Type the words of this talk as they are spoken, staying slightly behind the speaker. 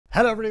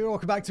Hello everybody,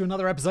 welcome back to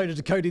another episode of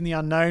Decoding the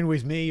Unknown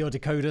with me, your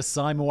decoder,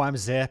 Simon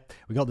Wams here.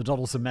 We got the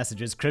Dodleston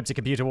messages, cryptic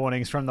computer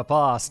warnings from the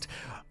past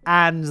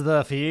and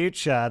the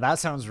future. That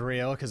sounds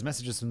real, because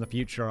messages from the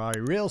future are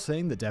a real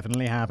thing that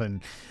definitely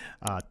happen.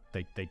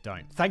 They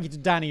don't. Thank you to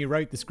Danny who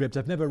wrote the script.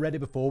 I've never read it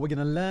before. We're going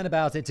to learn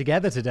about it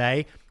together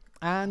today.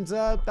 And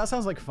that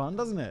sounds like fun,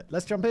 doesn't it?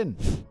 Let's jump in.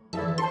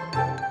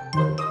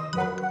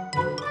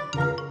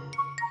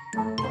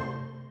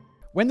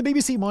 When the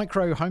BBC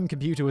Micro home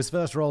computer was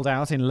first rolled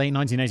out in late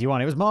 1981,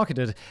 it was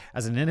marketed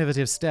as an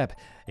innovative step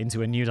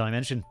into a new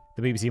dimension.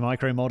 The BBC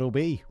Micro Model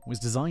B was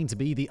designed to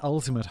be the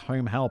ultimate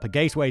home help, a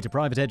gateway to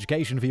private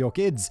education for your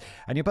kids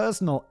and your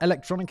personal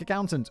electronic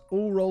accountant,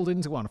 all rolled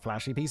into one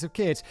flashy piece of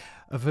kit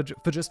for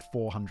just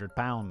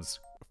 £400.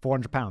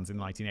 £400 in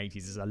the 1980s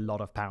is a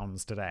lot of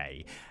pounds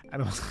today.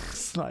 And I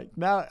was like,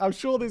 now, I'm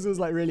sure this was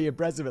like really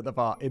impressive in the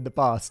past,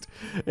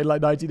 in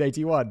like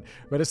 1981,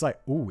 but it's like,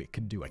 oh, it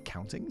can do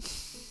accounting?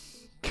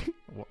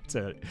 What?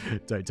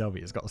 Don't tell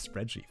me it's got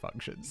spreadsheet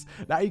functions.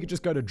 Now you could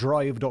just go to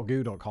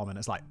drive.goo.com and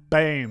it's like,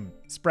 boom,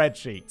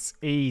 spreadsheets,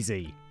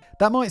 easy.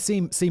 That might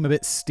seem a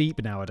bit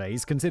steep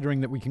nowadays, considering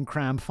that we can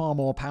cram far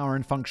more power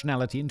and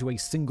functionality into a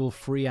single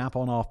free app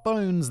on our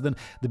phones than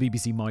the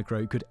BBC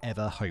Micro could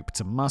ever hope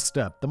to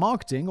muster. The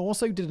marketing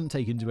also didn't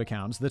take into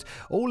account that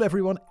all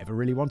everyone ever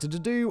really wanted to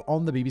do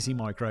on the BBC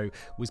Micro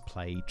was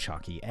play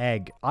Chucky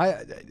Egg.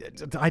 I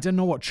don't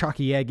know what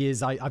Chucky Egg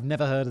is. I've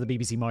never heard of the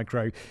BBC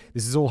Micro.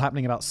 This is all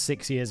happening about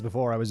 6 years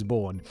before I was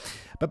born.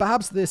 But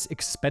perhaps this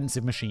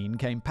expensive machine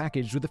came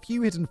packaged with a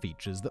few hidden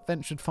features that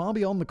ventured far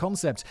beyond the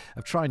concept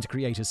of trying to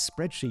create a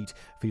spreadsheet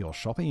for your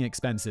shopping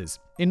expenses.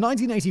 In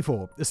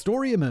 1984, a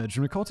story emerged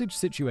from a cottage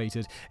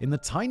situated in the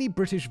tiny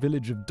British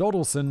village of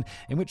Dodleston,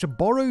 in which a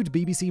borrowed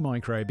BBC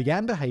Micro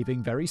began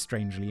behaving very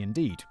strangely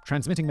indeed,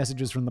 transmitting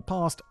messages from the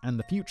past and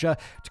the future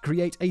to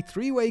create a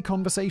three-way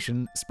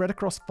conversation spread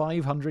across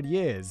 500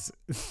 years.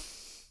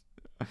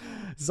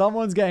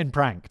 Someone's getting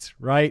pranked,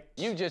 right?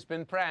 You've just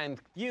been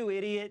pranked, you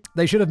idiot.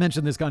 They should have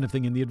mentioned this kind of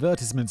thing in the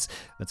advertisements.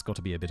 That's got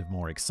to be a bit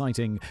more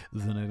exciting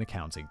than an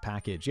accounting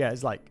package. Yeah,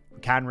 it's like,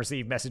 can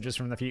receive messages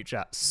from the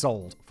future.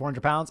 Sold.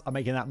 £400, I'm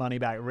making that money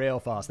back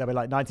real fast. They'll be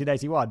like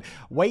 1981.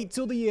 Wait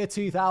till the year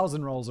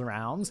 2000 rolls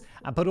around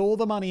and put all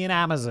the money in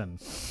Amazon.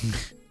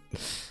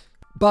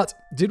 But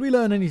did we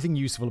learn anything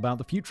useful about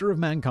the future of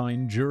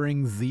mankind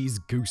during these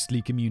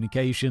ghostly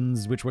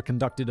communications, which were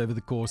conducted over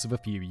the course of a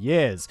few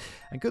years?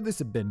 And could this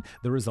have been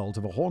the result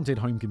of a haunted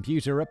home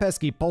computer, a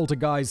pesky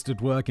poltergeist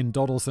at work in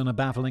Dodleston, a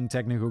baffling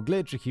technical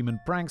glitch, a human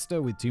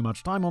prankster with too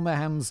much time on their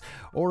hands,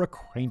 or a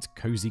quaint,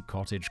 cozy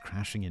cottage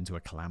crashing into a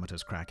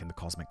calamitous crack in the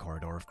cosmic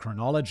corridor of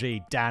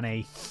chronology?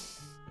 Danny.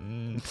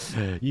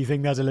 You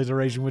think that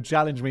alliteration would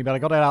challenge me, but I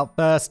got it out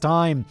first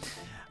time.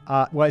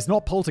 Well, it's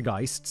not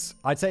poltergeists.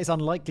 I'd say it's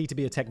unlikely to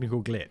be a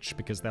technical glitch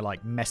because they're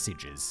like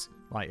messages.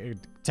 Like, a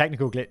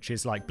technical glitch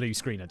is like blue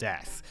screen of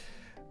death.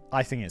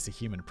 I think it's a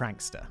human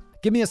prankster.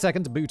 Give me a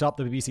second to boot up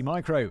the BBC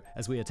Micro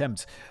as we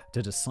attempt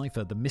to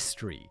decipher the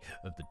mystery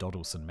of the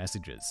Dodleston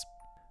messages.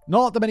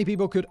 Not that many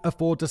people could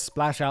afford to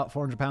splash out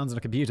 £400 on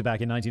a computer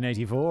back in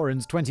 1984,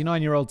 and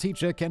 29-year-old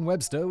teacher Ken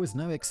Webster was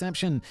no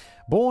exception.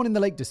 Born in the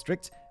Lake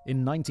District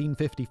in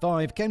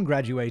 1955, Ken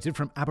graduated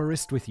from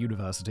Aberystwyth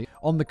University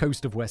on the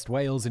coast of West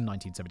Wales in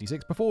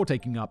 1976 before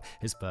taking up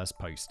his first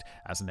post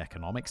as an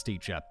economics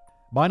teacher.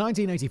 By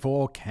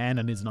 1984, Ken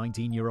and his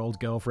 19-year-old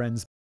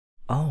girlfriends...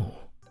 Oh,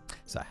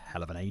 it's a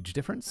hell of an age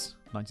difference.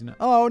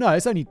 Oh no,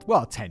 it's only,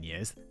 well, 10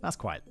 years. That's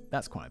quite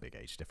a big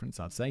age difference,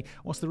 I'd say.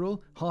 What's the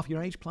rule? Half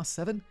your age plus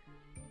 7?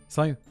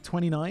 So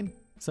 29,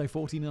 so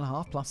 14 and a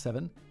half plus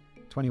 7.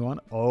 21.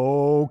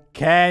 Oh,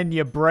 Ken,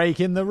 you're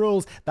breaking the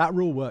rules. That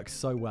rule works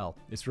so well.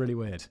 It's really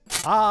weird.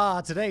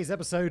 Today's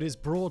episode is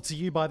brought to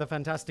you by the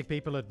fantastic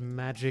people at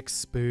Magic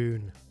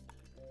Spoon.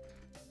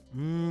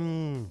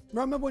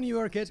 Remember when you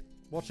were a kid?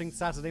 Watching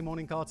Saturday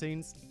morning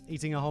cartoons,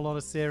 eating a whole lot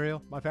of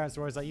cereal. My parents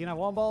were always like, you know,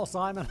 one bowl,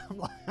 Simon. I'm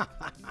like,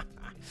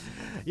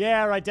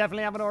 yeah, I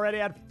definitely haven't already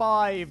had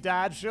 5,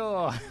 Dad,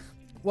 sure.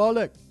 Well,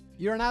 look,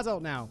 you're an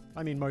adult now.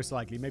 I mean, most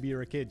likely. Maybe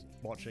you're a kid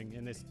watching,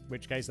 in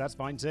which case that's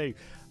fine too.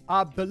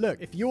 But look,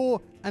 if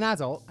you're an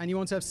adult and you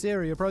want to have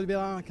cereal, you'll probably be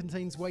like, oh, it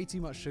contains way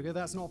too much sugar.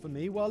 That's not for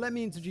me. Well, let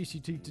me introduce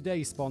you to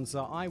today's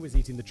sponsor. I was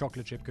eating the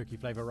chocolate chip cookie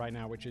flavor right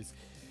now, which is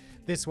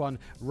this one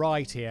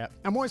right here.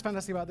 And what is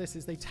fantastic about this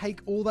is they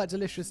take all that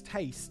delicious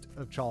taste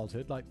of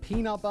childhood, like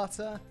peanut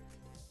butter,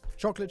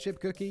 chocolate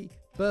chip cookie,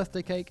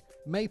 birthday cake,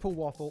 maple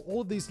waffle,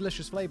 all of these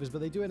delicious flavors,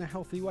 but they do it in a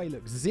healthy way.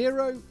 Look,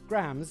 0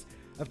 grams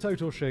of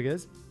total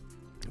sugars,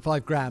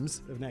 5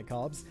 grams of net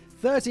carbs,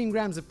 13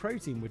 grams of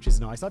protein, which is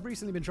nice. I've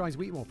recently been trying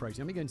to eat more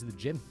protein. I've been going to the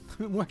gym. I've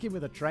been working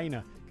with a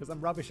trainer because I'm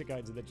rubbish at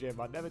going to the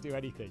gym. I never do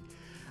anything.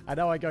 And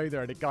now I go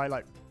there and a guy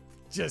like,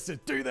 just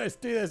do this.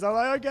 I'm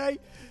like, okay.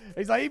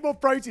 He's like, eat more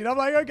protein. I'm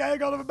like, okay, I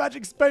got a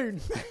magic spoon.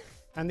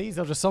 And these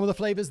are just some of the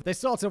flavors. They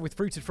started off with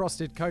fruited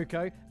frosted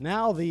cocoa.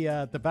 Now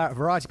the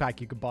variety pack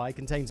you could buy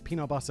contains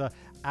peanut butter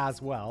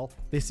as well.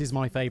 This is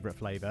my favorite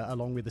flavor,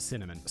 along with the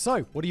cinnamon.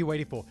 So, what are you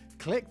waiting for?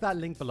 Click that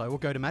link below or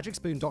go to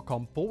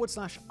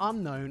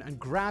magicspoon.com/unknown and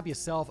grab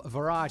yourself a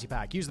variety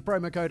pack. Use the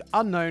promo code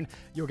unknown.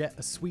 You'll get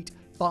a sweet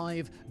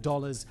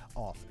 $5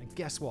 off. And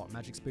guess what?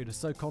 Magic Spoon are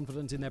so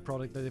confident in their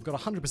product that they've got a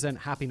 100%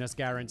 happiness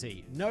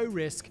guarantee. No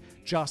risk,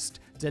 just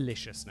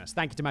deliciousness.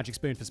 Thank you to Magic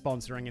Spoon for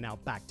sponsoring, and now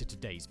back to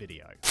today's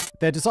video.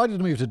 They decided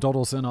to move to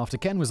Dodleston after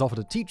Ken was offered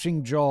a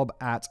teaching job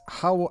at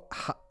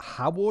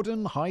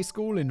Hawarden High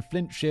School in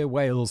Flintshire,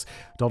 Wales.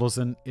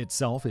 Dodleston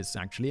itself is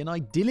actually an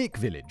idyllic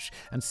village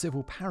and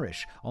civil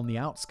parish on the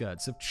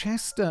outskirts of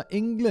Chester,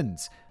 England.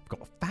 I've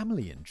got a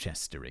family in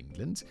Chester,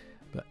 England.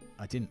 But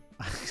I didn't.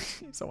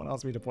 If someone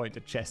asked me to point to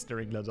Chester,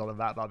 England on a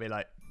map, I'd be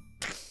like,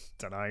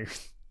 don't know.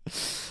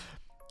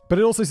 But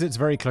it also sits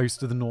very close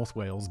to the North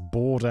Wales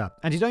border.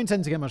 And you don't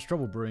tend to get much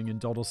trouble brewing in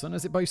Dodleston,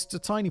 as it boasts a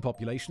tiny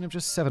population of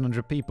just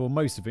 700 people,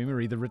 most of whom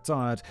are either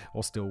retired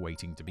or still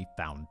waiting to be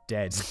found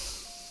dead.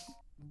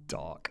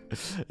 Dark.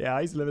 Yeah,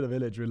 I used to live in a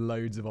village with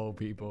loads of old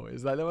people.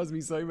 It's like there must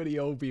be so many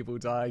old people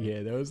dying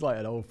here. There was like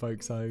an old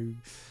folks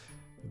home,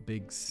 a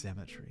big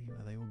cemetery where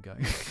they all go.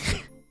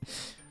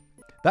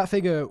 That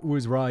figure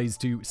was raised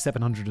to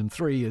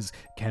 703 as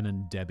Ken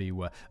and Debbie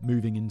were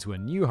moving into a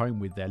new home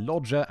with their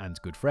lodger and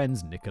good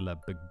friends Nicola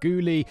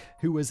Baguli,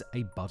 who was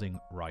a budding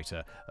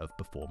writer of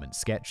performance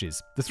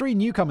sketches. The three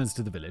newcomers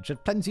to the village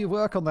had plenty of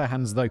work on their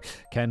hands, though.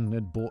 Ken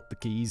had bought the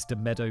keys to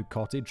Meadow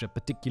Cottage, a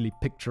particularly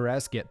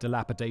picturesque yet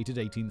dilapidated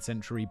 18th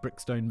century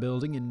brickstone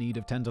building in need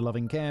of tender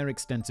loving care,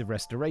 extensive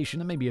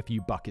restoration, and maybe a few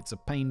buckets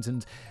of paint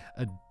and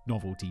a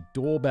novelty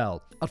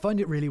doorbell. I'd find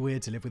it really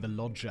weird to live with a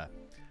lodger.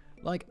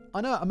 Like, I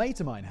know a mate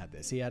of mine had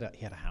this. He had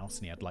a house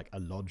and he had like a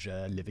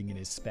lodger living in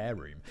his spare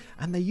room.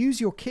 And they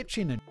use your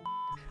kitchen and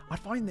I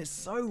find this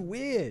so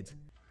weird.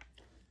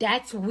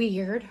 That's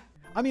weird.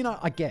 I mean,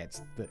 I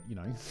get that, you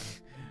know,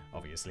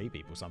 obviously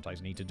people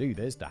sometimes need to do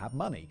this to have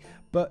money.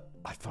 But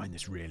I find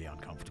this really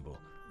uncomfortable.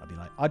 I'd be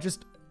like,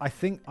 I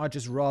think I'd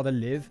just rather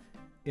live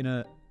in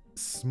a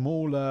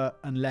smaller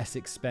and less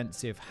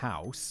expensive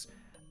house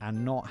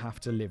and not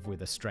have to live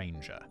with a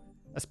stranger.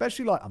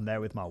 Especially like I'm there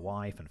with my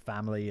wife and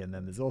family, and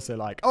then there's also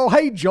like, oh,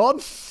 hey, John.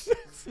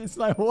 It's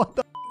like, what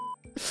the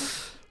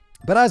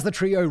But as the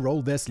trio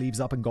rolled their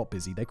sleeves up and got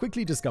busy, they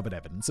quickly discovered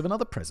evidence of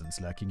another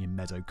presence lurking in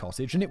Meadow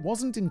Cottage, and it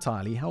wasn't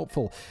entirely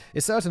helpful.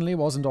 It certainly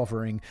wasn't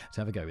offering to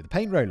have a go with the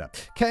paint roller.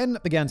 Ken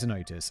began to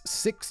notice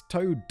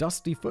six-toed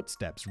dusty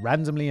footsteps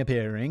randomly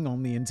appearing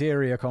on the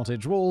interior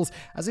cottage walls,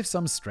 as if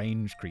some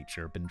strange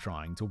creature had been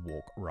trying to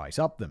walk right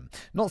up them.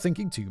 Not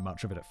thinking too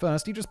much of it at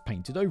first, he just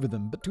painted over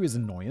them, but to his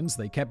annoyance,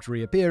 they kept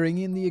reappearing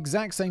in the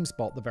exact same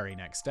spot the very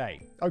next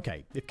day.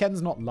 Okay, if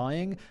Ken's not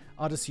lying,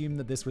 I'd assume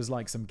that this was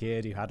like some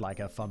kid who had like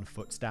a fun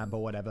foot stamp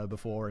or whatever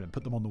before and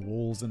put them on the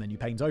walls and then you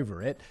paint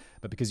over it.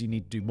 But because you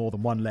need to do more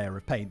than one layer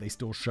of paint, they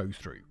still show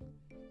through.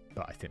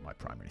 But I think my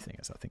primary thing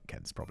is I think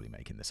Ken's probably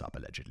making this up,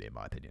 allegedly, in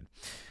my opinion.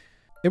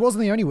 It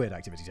wasn't the only weird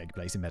activity taking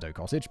place in Meadow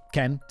Cottage.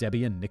 Ken,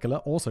 Debbie, and Nicola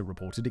also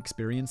reported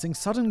experiencing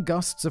sudden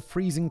gusts of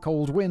freezing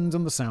cold wind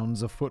and the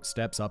sounds of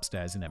footsteps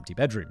upstairs in empty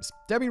bedrooms.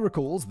 Debbie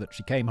recalls that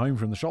she came home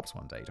from the shops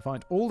one day to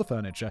find all the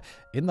furniture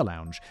in the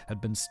lounge had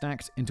been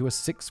stacked into a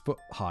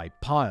 6-foot-high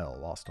pile,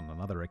 whilst on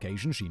another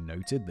occasion she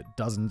noted that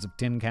dozens of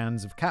tin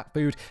cans of cat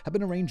food had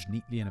been arranged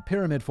neatly in a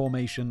pyramid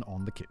formation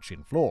on the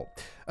kitchen floor.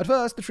 At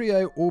first, the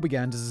trio all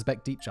began to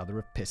suspect each other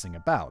of pissing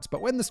about,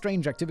 but when the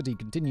strange activity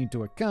continued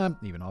to occur,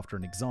 even after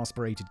an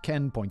exasperated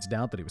Ken pointed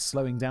out that it was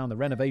slowing down the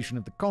renovation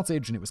of the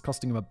cottage and it was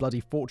costing him a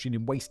bloody fortune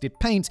in wasted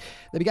paint,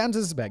 they began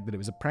to suspect that it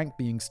was a prank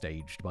being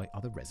staged by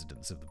other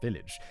residents of the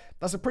village.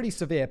 That's a pretty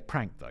severe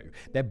prank, though.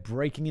 They're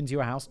breaking into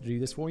your house to do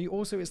this for you.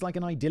 Also, it's like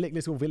an idyllic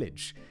little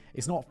village.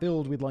 It's not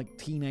filled with, like,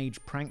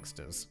 teenage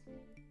pranksters.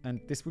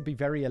 And this would be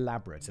very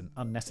elaborate and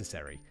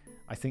unnecessary.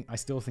 I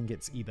still think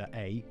it's either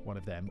A, one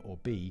of them, or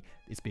B,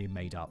 it's being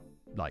made up,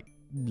 like,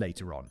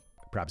 later on.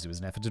 Perhaps it was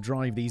an effort to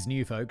drive these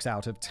new folks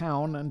out of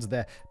town and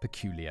their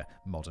peculiar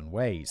modern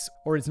ways.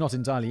 Or it's not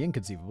entirely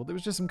inconceivable, there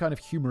was just some kind of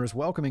humorous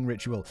welcoming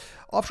ritual.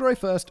 After I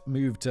first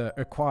moved to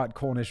a quiet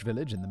Cornish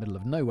village in the middle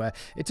of nowhere,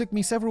 it took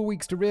me several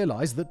weeks to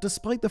realise that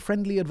despite the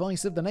friendly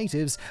advice of the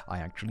natives, I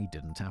actually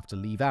didn't have to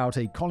leave out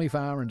a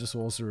cauliflower and a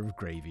saucer of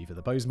gravy for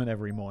the postman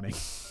every morning.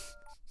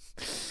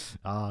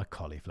 Ah,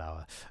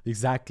 cauliflower.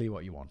 Exactly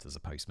what you want as a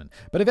postman.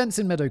 But events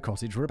in Meadow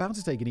Cottage were about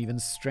to take an even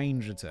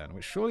stranger turn,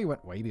 which surely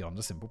went way beyond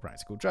a simple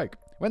practical joke.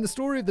 When the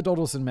story of the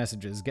Dodleston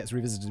messages gets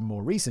revisited in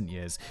more recent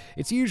years,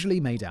 it's usually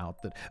made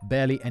out that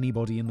barely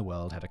anybody in the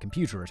world had a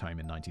computer at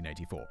home in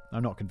 1984.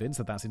 I'm not convinced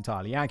that that's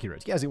entirely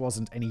accurate. Yes, it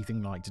wasn't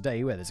anything like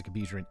today, where there's a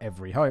computer in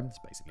every home. It's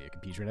basically a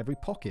computer in every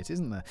pocket,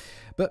 isn't there?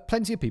 But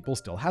plenty of people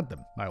still had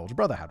them. My older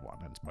brother had one,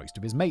 and most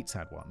of his mates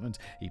had one, and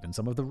even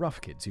some of the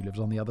rough kids who lived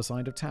on the other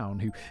side of town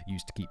who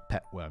used to keep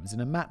pet worms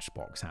in a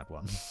matchbox had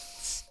one.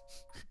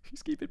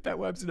 Who's keeping pet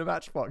worms in a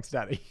matchbox,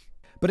 Daddy?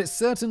 But it's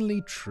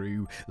certainly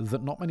true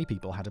that not many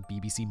people had a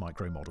BBC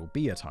Micro Model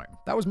B at home.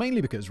 That was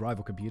mainly because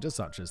rival computers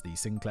such as the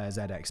Sinclair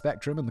ZX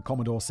Spectrum and the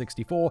Commodore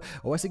 64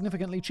 were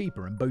significantly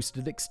cheaper and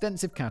boasted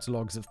extensive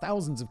catalogues of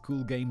thousands of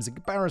cool games in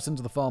comparison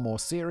to the far more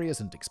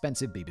serious and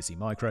expensive BBC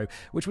Micro,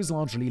 which was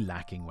largely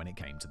lacking when it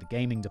came to the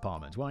gaming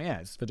department. Well, yeah,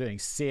 it's for doing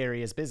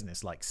serious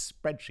business like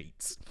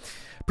spreadsheets.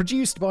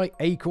 Produced by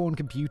Acorn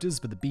Computers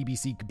for the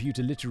BBC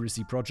Computer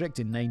Literacy Project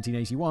in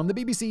 1981, the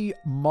BBC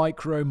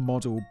Micro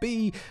Model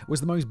B was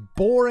the most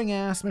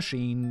boring-ass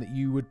machine that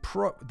you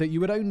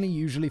would only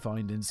usually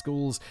find in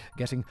schools,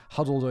 getting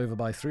huddled over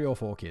by 3 or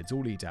 4 kids,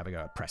 all each having a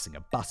go at pressing a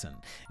button.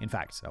 In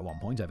fact, at one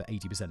point, over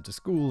 80% of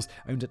schools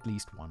owned at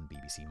least one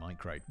BBC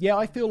Micro. Yeah,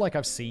 I feel like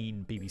I've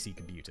seen BBC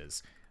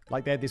computers.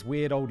 Like, they had this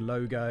weird old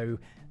logo,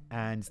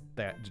 and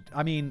they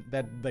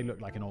look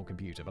like an old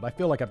computer, but I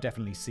feel like I've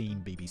definitely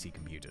seen BBC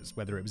computers.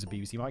 Whether it was a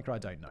BBC Micro, I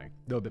don't know. A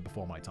little bit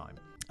before my time.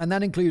 And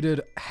that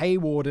included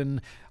Haywarden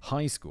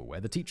High School,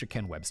 where the teacher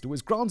Ken Webster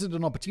was granted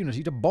an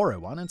opportunity to borrow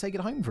one and take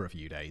it home for a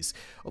few days.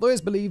 Although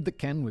it's believed that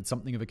Ken was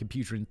something of a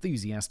computer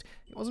enthusiast,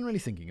 he wasn't really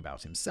thinking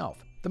about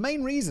himself. The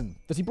main reason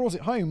that he brought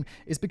it home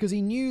is because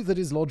he knew that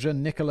his lodger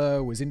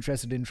Nicola was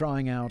interested in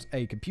trying out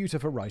a computer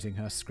for writing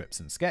her scripts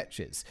and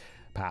sketches.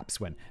 Perhaps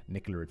when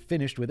Nicola had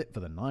finished with it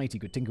for the night, he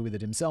could tinker with it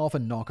himself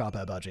and knock up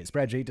her budget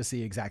spreadsheet to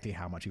see exactly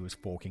how much he was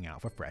forking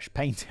out for fresh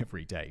paint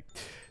every day.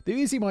 The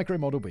BBC Micro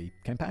Model B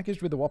came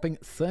packaged with a whopping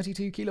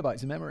 32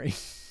 kilobytes of memory.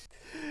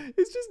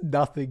 It's just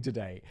nothing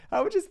today.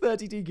 How much is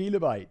 32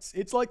 kilobytes?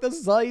 It's like the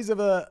size of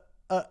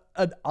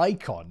an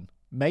icon,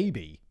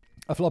 maybe.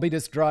 A floppy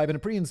disk drive and a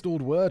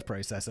pre-installed word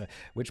processor,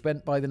 which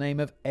went by the name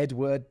of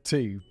Edward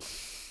 2.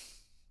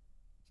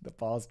 The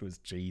past was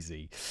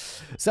cheesy.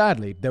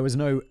 Sadly, there was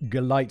no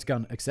light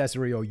gun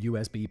accessory or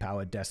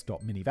USB-powered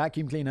desktop mini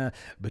vacuum cleaner,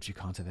 but you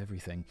can't have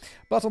everything.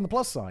 But on the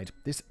plus side,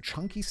 this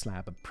chunky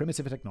slab of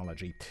primitive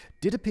technology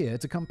did appear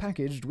to come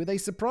packaged with a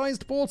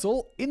surprised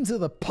portal into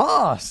the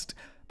past.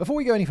 Before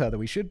we go any further,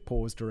 we should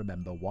pause to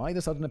remember why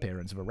the sudden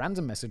appearance of a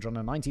random message on a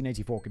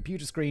 1984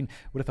 computer screen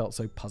would have felt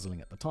so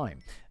puzzling at the time.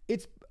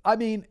 It's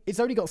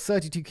only got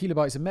 32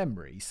 kilobytes of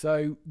memory,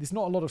 so there's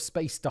not a lot of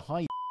space to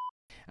hide.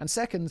 And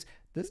second,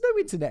 there's no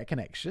internet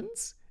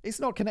connections. It's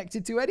not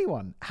connected to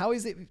anyone. How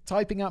is it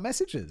typing out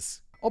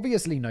messages?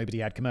 Obviously, nobody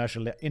had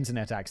commercial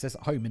internet access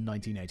at home in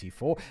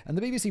 1984, and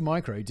the BBC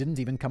Micro didn't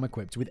even come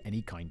equipped with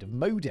any kind of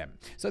modem.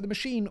 So the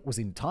machine was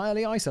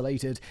entirely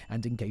isolated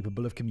and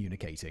incapable of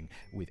communicating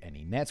with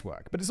any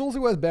network. But it's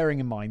also worth bearing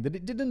in mind that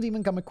it didn't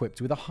even come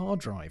equipped with a hard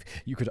drive.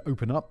 You could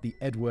open up the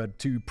Edward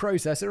 2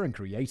 processor and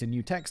create a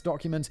new text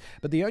document,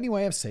 but the only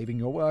way of saving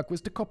your work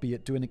was to copy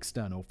it to an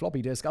external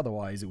floppy disk,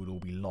 otherwise it would all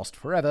be lost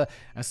forever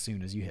as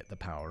soon as you hit the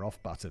power off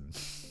button.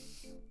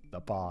 The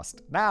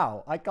past.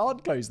 Now, I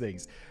can't close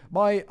things.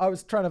 I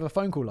was trying to have a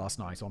phone call last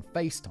night on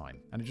FaceTime,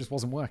 and it just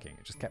wasn't working.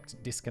 It just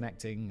kept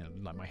disconnecting,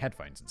 and, like, my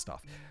headphones and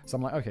stuff. So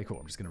I'm like, okay, cool,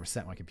 I'm just going to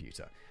reset my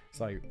computer.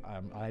 So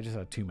I just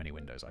had too many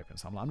windows open,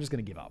 so I'm just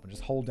going to give up and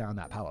just hold down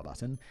that power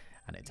button,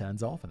 and it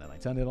turns off, and then I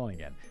turn it on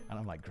again. And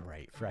I'm like,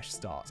 great, fresh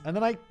start. And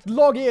then I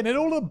log in, and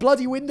all the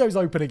bloody windows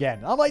open again.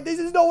 I'm like, this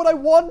is not what I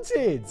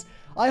wanted.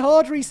 I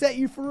hard reset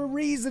you for a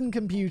reason,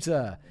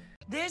 computer.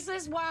 This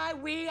is why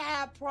we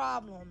have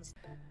problems.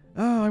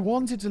 Oh, I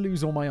wanted to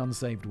lose all my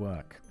unsaved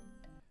work.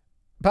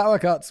 Power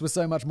cuts were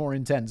so much more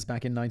intense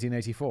back in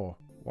 1984.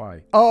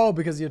 Why? Oh,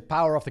 because you'd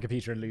power off the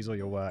computer and lose all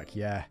your work.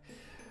 Yeah,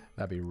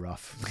 that'd be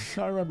rough.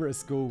 I remember at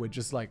school we'd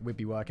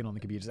be working on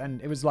the computers,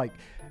 and it was like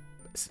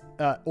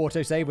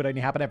autosave would only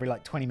happen every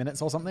 20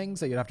 minutes or something,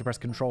 so you'd have to press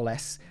Control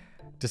S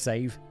to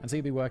save, and so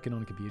you'd be working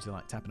on a computer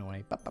tapping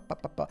away,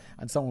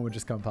 and someone would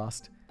just come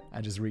past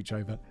and just reach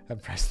over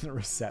and press the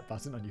reset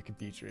button on your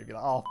computer. You'd be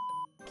like, oh,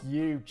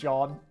 you,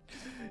 John,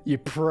 you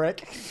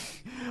prick.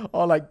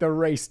 Or the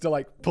race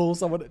to pull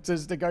someone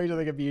just to go to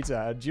the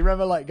computer. Do you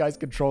remember guys,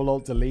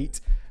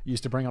 Control-Alt-Delete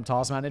used to bring up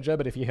Task Manager,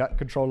 but if you hit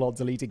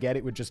Control-Alt-Delete again,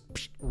 it would just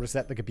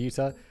reset the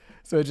computer.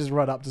 So it'd just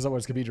run up to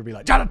someone's computer and be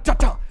like,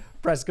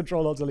 press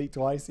Control-Alt-Delete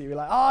twice. You'd be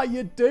like, oh,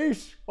 you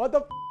douche. What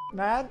the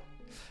man?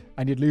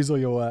 And you'd lose all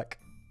your work.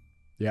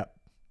 Yep.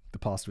 The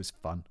past was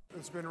fun.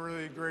 It's been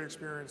really a great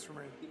experience for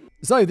me.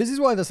 So, this is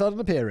why the sudden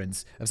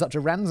appearance of such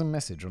a random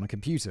message on a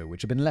computer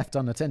which had been left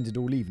unattended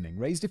all evening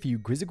raised a few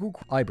quizzical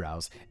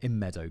eyebrows in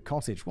Meadow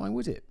Cottage. Why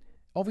would it?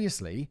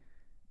 Obviously,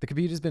 the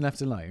computer's been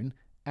left alone,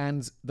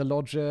 and the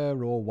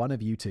lodger or one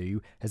of you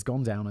two has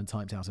gone down and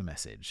typed out a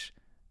message.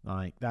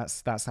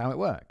 That's how it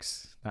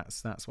works.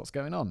 That's what's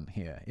going on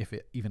here, if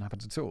it even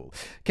happened at all.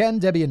 Ken,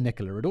 Debbie, and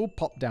Nicola had all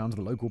popped down to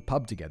the local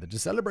pub together to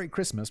celebrate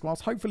Christmas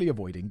whilst hopefully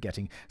avoiding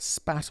getting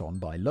spat on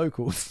by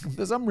locals.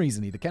 For some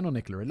reason, either Ken or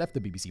Nicola had left the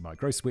BBC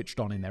Micro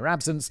switched on in their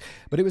absence,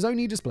 but it was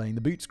only displaying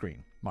the boot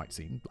screen. Might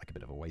seem like a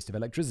bit of a waste of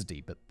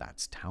electricity, but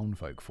that's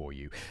townfolk for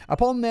you.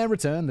 Upon their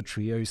return, the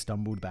trio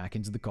stumbled back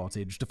into the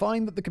cottage to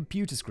find that the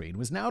computer screen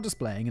was now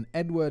displaying an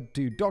Edward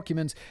 2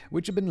 document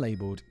which had been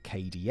labelled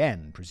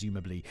KDN,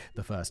 presumably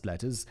the first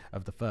letters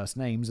of the first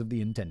names of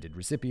the intended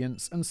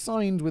recipients, and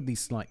signed with the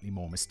slightly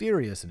more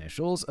mysterious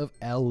initials of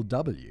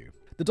LW.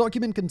 The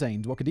document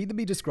contained what could either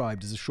be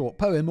described as a short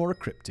poem or a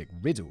cryptic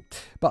riddle.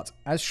 But,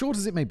 as short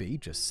as it may be,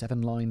 just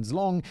 7 lines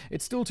long,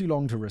 it's still too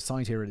long to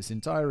recite here in its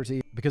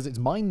entirety because it's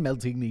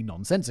mind-meltingly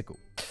nonsensical.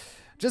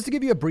 Just to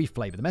give you a brief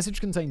flavour, the message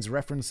contains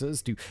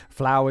references to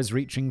flowers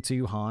reaching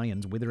too high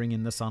and withering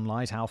in the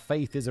sunlight, how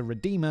faith is a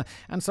redeemer,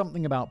 and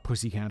something about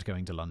Pussycat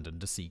going to London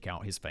to seek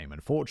out his fame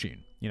and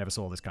fortune. You never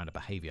saw this kind of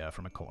behaviour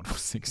from a Commodore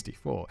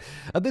 64.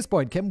 At this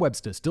point, Ken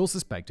Webster still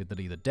suspected that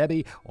either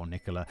Debbie or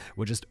Nicola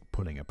were just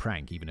pulling a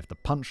prank, even if the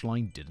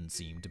punchline didn't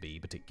seem to be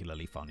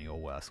particularly funny or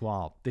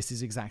worthwhile. This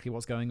is exactly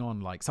what's going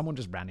on. Like, someone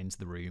just ran into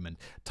the room and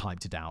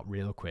typed it out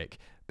real quick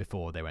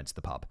before they went to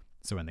the pub.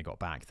 So when they got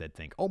back, they'd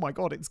think, oh my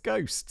god, it's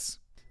ghosts.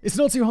 It's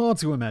not too hard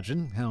to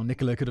imagine how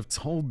Nicola could have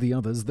told the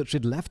others that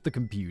she'd left the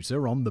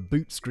computer on the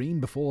boot screen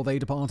before they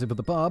departed for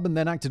the pub and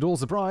then acted all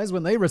surprised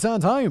when they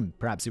returned home.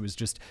 Perhaps it was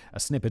just a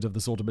snippet of the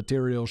sort of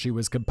material she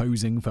was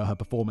composing for her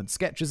performance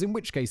sketches, in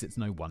which case it's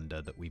no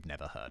wonder that we've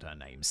never heard her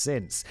name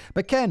since.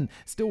 But Ken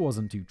still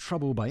wasn't too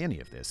troubled by any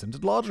of this and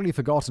had largely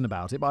forgotten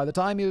about it by the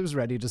time he was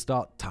ready to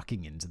start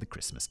tucking into the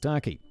Christmas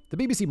turkey. The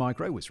BBC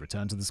Micro was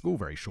returned to the school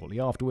very shortly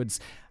afterwards,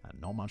 and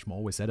not much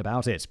more was said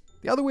about it.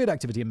 The other weird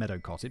activity in Meadow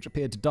Cottage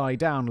appeared to die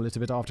down a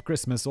little bit after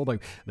Christmas, although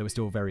there were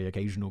still very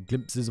occasional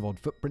glimpses of odd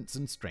footprints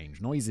and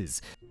strange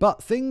noises.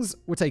 But things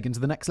were taken to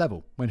the next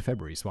level when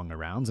February swung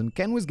around, and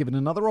Ken was given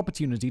another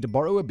opportunity to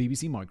borrow a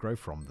BBC Micro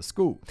from the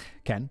school.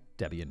 Ken,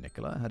 Debbie and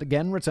Nicola had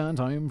again returned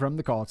home from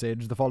the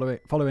cottage the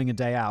following a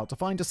day out to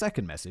find a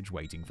second message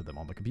waiting for them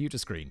on the computer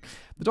screen.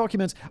 The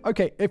document,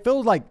 okay, it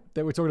feels like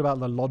they were talking about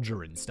the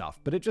lodger and stuff,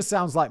 but it just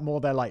sounds like more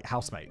they're like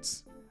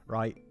housemates,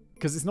 right?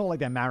 Because it's not like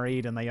they're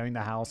married and they own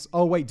the house.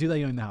 Oh, wait, do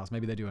they own the house?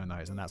 Maybe they do own the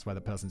house, and that's why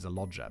the person's a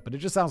lodger. But it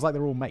just sounds like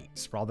they're all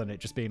mates, rather than it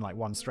just being like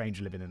one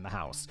stranger living in the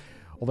house.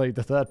 Although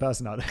the third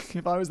person,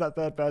 if I was that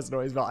third person,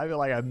 I feel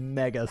like a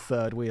mega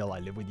third wheel. I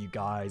live with you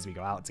guys. We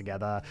go out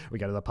together. We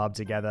go to the pub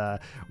together.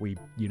 We,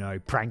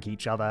 prank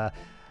each other.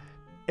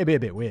 It'd be a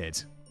bit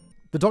weird.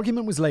 The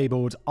document was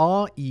labelled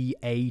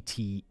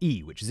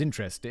REATE, which is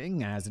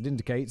interesting, as it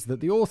indicates that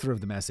the author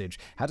of the message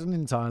hadn't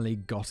entirely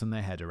gotten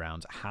their head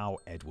around how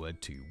Edward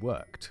II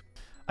worked.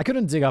 I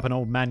couldn't dig up an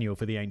old manual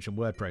for the ancient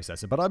word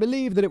processor, but I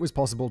believe that it was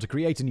possible to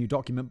create a new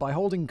document by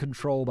holding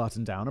Control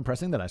button down and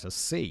pressing the letter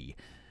C.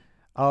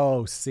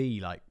 Oh,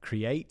 C, like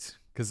create?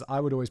 Because I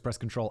would always press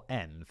Control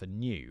N for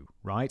new,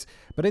 right?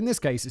 But in this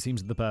case, it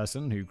seems that the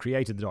person who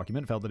created the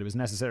document felt that it was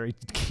necessary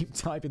to keep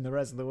typing the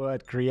rest of the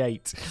word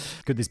create.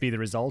 Could this be the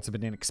result of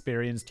an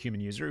inexperienced human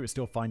user who is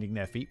still finding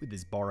their feet with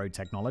this borrowed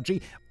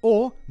technology?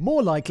 Or,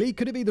 more likely,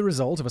 could it be the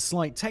result of a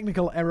slight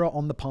technical error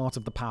on the part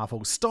of the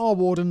powerful Star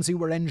Wardens who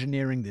were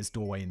engineering this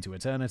doorway into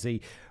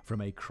eternity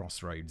from a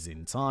crossroads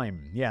in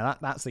time? Yeah,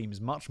 that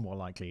seems much more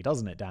likely,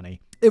 doesn't it,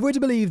 Danny? If we're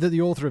to believe that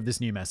the author of this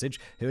new message,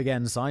 who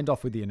again signed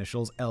off with the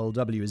initials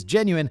LW, is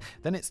genuine,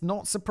 then it's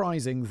not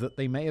surprising that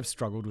they may have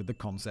struggled with the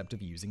concept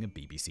of using a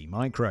BBC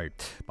Micro.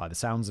 By the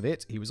sounds of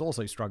it, he was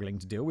also struggling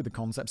to deal with the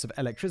concepts of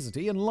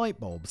electricity and light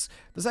bulbs.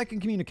 The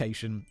second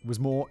communication was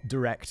more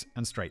direct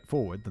and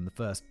straightforward than the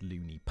first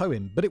loony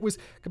poem, but it was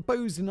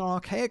composed in an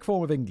archaic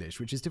form of English,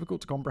 which is difficult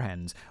to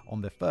comprehend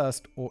on the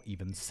first or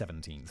even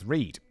 17th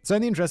read. So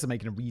in the interest of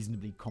making a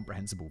reasonably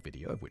comprehensible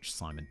video, of which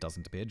Simon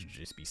doesn't appear to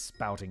just be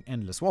spouting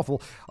endless waffle,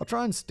 I'll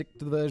try and stick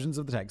to the versions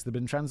of the text that have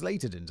been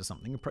translated into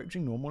something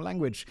approaching normal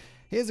language.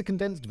 Here's a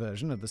condensed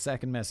version of the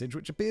second message,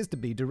 which appears to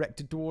be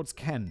directed towards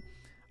Ken.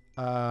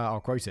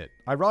 I'll quote it.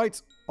 I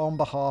write on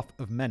behalf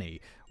of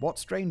many. What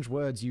strange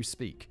words you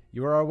speak.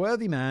 You are a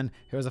worthy man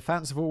who is a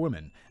fanciful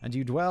woman, and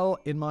you dwell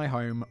in my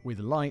home with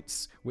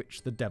lights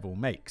which the devil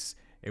makes.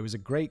 It was a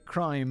great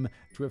crime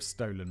to have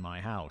stolen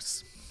my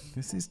house.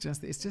 It's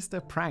just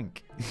a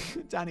prank.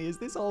 Danny, is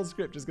this whole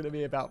script just going to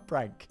be about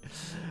prank?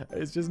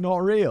 It's just not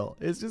real.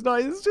 It's just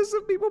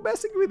some people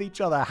messing with each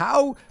other.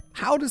 How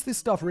does this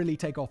stuff really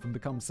take off and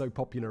become so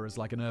popular as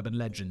like an urban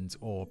legend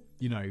or,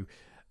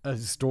 a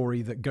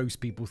story that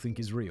ghost people think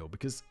is real?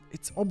 Because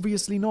it's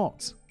obviously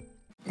not.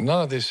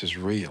 None of this is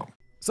real.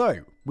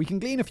 So, we can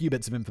glean a few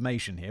bits of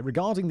information here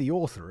regarding the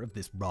author of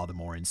this rather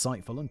more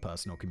insightful and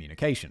personal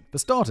communication. For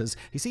starters,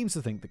 he seems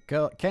to think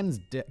that Ken's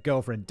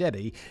girlfriend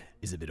Debbie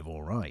is a bit of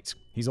alright.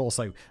 He's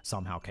also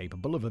somehow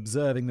capable of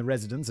observing the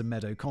residents of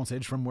Meadow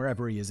Cottage from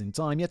wherever he is in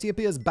time, yet he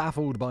appears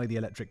baffled by the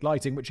electric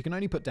lighting, which he can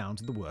only put down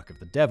to the work of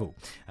the devil.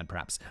 And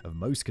perhaps of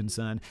most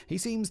concern, he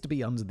seems to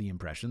be under the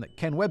impression that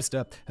Ken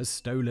Webster has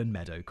stolen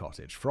Meadow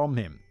Cottage from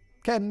him.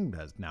 Ken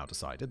has now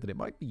decided that it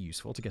might be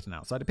useful to get an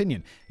outside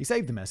opinion. He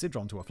saved the message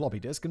onto a floppy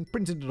disk and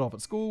printed it off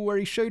at school, where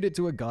he showed it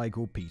to a guy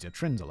called Peter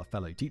Trindle, a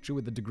fellow teacher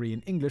with a degree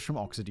in English from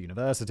Oxford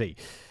University.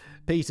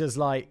 Peter's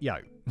like, yo,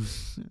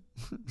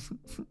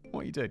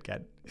 what are you doing,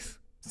 Ken?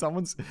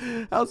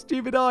 How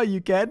stupid are you,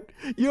 Ken?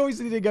 You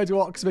obviously didn't go to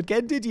Oxford,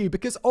 Ken, did you?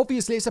 Because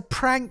obviously it's a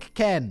prank,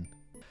 Ken.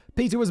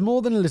 Peter was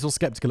more than a little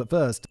skeptical at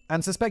first,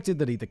 and suspected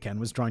that either Ken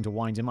was trying to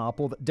wind him up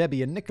or that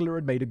Debbie and Nicola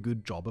had made a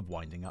good job of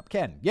winding up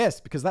Ken.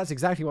 Yes, because that's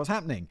exactly what's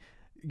happening.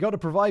 You got to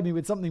provide me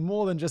with something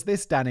more than just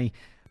this, Danny.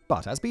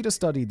 But as Peter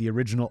studied the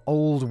original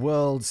old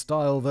world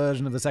style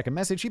version of the second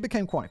message, he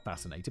became quite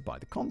fascinated by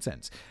the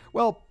content.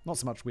 Well, not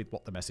so much with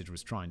what the message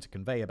was trying to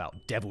convey about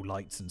devil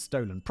lights and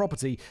stolen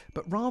property,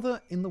 but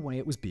rather in the way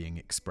it was being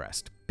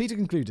expressed. Peter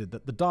concluded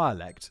that the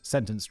dialect,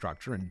 sentence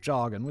structure, and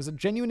jargon was a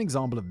genuine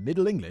example of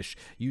Middle English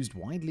used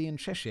widely in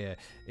Cheshire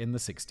in the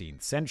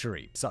 16th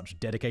century. Such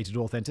dedicated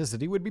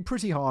authenticity would be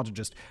pretty hard to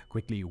just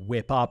quickly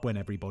whip up when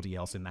everybody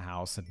else in the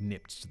house had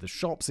nipped to the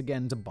shops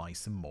again to buy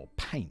some more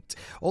paint.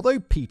 Although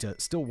Peter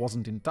still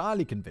wasn't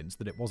entirely convinced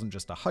that it wasn't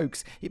just a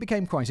hoax, he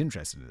became quite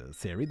interested in the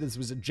theory that this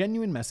was a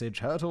genuine message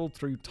hurtled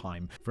through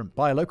time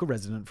by a local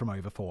resident from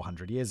over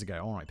 400 years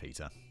ago. All right,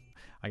 Peter.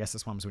 I guess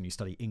this one's when you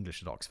study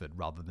English at Oxford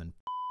rather than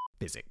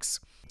physics.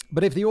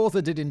 But if the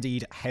author did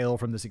indeed hail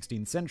from the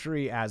 16th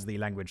century, as the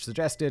language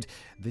suggested,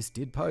 this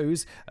did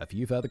pose a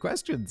few further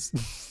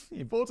questions.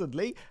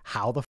 Importantly,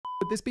 how the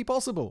would this be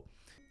possible?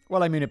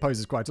 Well, I mean, it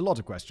poses quite a lot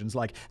of questions,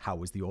 like how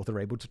was the author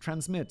able to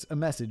transmit a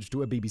message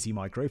to a BBC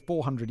micro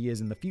 400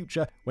 years in the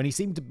future when he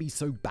seemed to be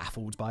so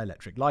baffled by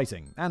electric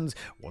lighting? And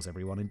was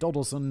everyone in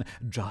Dodleston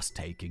just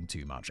taking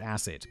too much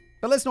acid?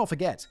 But let's not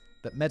forget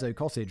that Meadow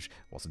Cottage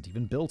wasn't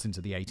even built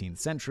into the 18th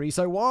century,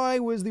 so why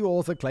was the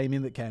author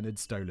claiming that Ken had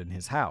stolen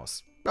his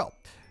house? Well,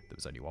 there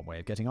was only one way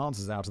of getting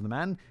answers out of the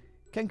man.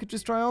 Ken could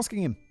just try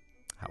asking him.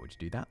 How would you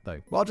do that,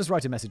 though? Well, I'll just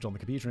write a message on the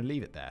computer and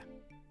leave it there.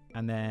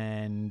 And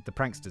then the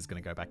prankster's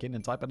going to go back in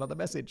and type another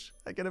message.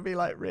 They're going to be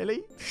like,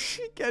 really?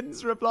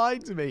 Ken's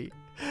replying to me.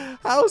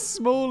 How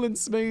small and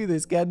smooth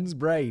is Ken's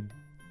brain?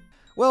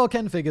 Well,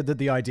 Ken figured that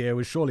the idea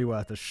was surely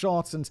worth a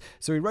shot, and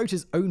so he wrote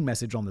his own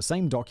message on the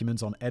same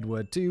document on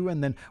Edward II,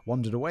 and then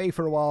wandered away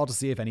for a while to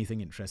see if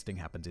anything interesting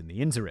happened in the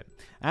interim.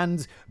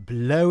 And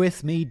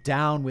bloweth me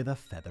down with a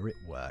feather, it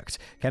worked.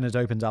 Ken had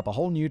opened up a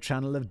whole new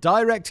channel of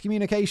direct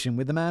communication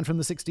with the man from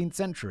the 16th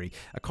century,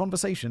 a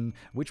conversation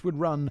which would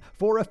run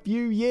for a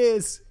few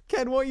years.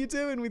 Ken, what are you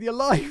doing with your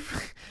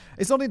life?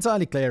 It's not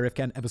entirely clear if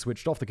Ken ever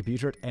switched off the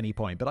computer at any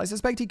point, but I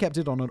suspect he kept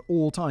it on at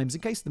all times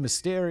in case the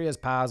mysterious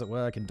powers at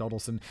work in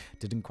Dodleston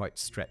didn't quite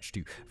stretch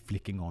to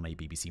flicking on a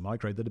BBC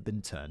micro that had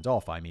been turned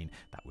off. I mean,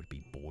 that would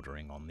be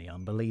bordering on the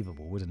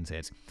unbelievable, wouldn't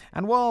it?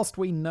 And whilst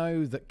we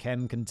know that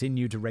Ken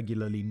continued to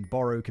regularly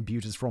borrow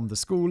computers from the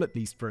school, at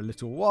least for a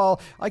little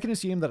while, I can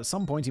assume that at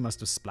some point he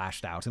must have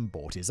splashed out and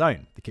bought his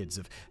own. The kids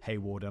of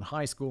Haywarden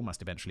High School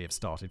must eventually have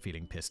started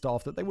feeling pissed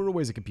off that they were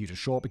always a computer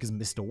short because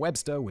Mr.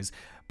 Webster was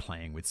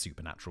playing with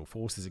supernatural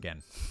forces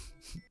again.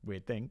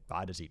 Weird thing.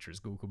 I had a teacher at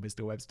school called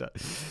Mr. Webster.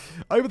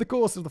 Over the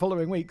course of the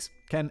following weeks,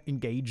 Ken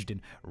engaged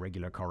in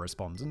regular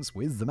correspondence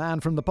with the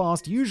man from the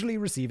past, usually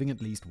receiving at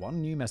least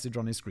one new message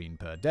on his screen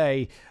per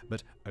day,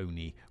 but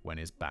only when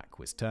his back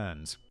was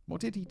turned.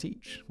 What did he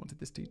teach? What did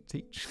this dude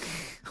teach?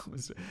 I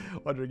was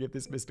wondering if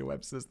this Mr.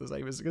 Webster's the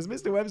same as... Because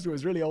Mr. Webster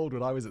was really old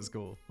when I was at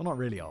school. Well, not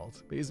really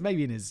old, but he was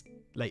maybe in his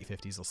late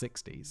 50s or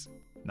 60s.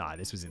 Nah,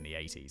 this was in the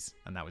 80s,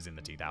 and that was in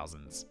the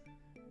 2000s.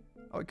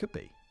 Oh, it could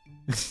be.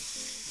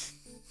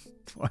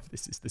 What if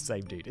this is the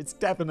same dude? It's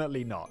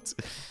definitely not.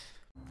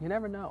 You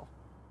never know.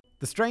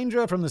 The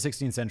stranger from the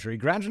 16th century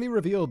gradually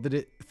revealed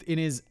that in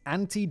his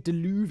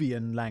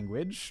antediluvian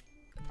language...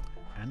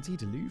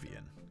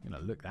 Antediluvian? I'm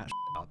going to look that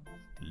up.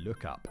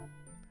 Look up.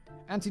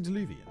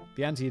 Antediluvian.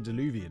 The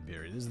antediluvian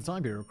period is the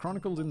time period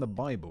chronicled in the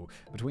Bible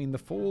between the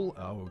fall...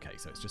 Oh, okay,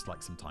 so it's just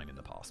like some time in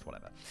the past,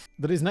 whatever.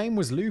 That his name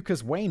was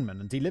Lucas Wainman,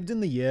 and he lived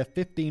in the year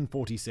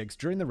 1546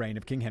 during the reign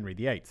of King Henry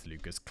VIII.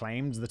 Lucas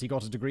claimed that he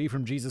got a degree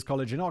from Jesus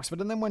College in Oxford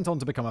and then went on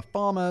to become a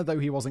farmer, though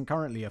he wasn't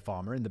currently a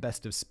farmer in the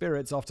best of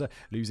spirits after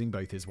losing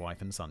both his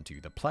wife and son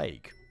to the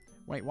plague.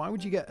 Wait, why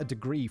would you get a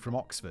degree from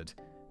Oxford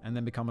and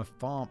then become a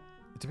farmer?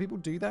 Do people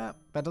do that?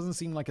 That doesn't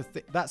seem like a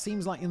thing. That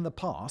seems like in the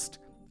past...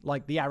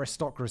 Like the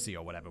aristocracy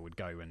or whatever would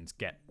go and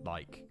get,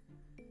 like,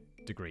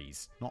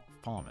 degrees, not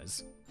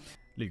farmers.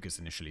 Lucas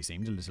initially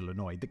seemed a little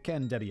annoyed that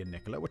Ken, Debbie, and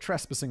Nicola were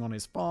trespassing on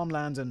his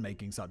farmland and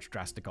making such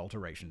drastic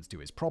alterations to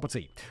his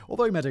property.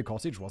 Although Meadow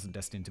Cottage wasn't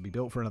destined to be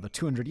built for another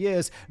 200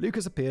 years,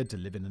 Lucas appeared to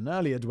live in an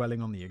earlier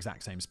dwelling on the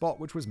exact same spot,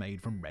 which was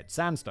made from red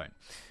sandstone.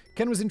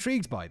 Ken was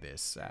intrigued by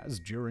this, as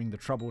during the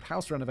troubled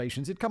house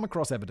renovations he'd come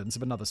across evidence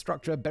of another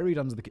structure buried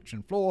under the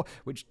kitchen floor,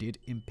 which did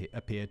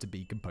appear to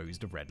be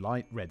composed of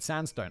red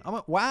sandstone. I'm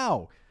like,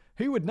 wow!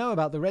 Who would know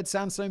about the red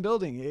sandstone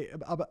building?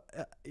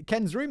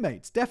 Ken's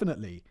roommates,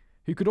 definitely.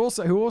 Who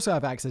also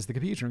have access to the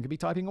computer and could be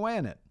typing away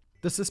on it.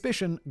 The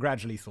suspicion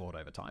gradually thawed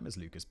over time as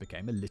Lucas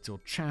became a little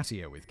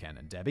chattier with Ken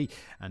and Debbie,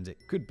 and it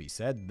could be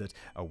said that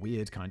a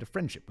weird kind of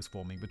friendship was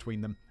forming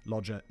between them.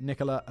 Lodger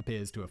Nicola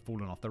appears to have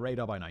fallen off the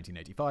radar by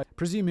 1985,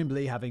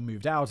 presumably having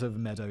moved out of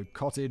Meadow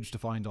Cottage to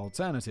find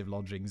alternative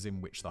lodgings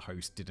in which the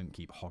host didn't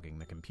keep hogging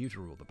the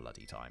computer all the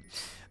bloody time.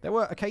 There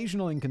were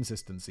occasional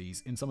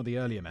inconsistencies in some of the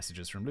earlier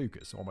messages from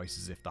Lucas, almost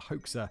as if the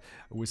hoaxer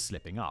was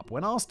slipping up.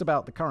 When asked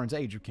about the current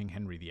age of King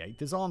Henry VIII,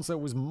 his answer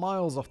was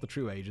miles off the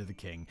true age of the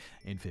king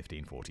in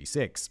 1546.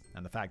 1946.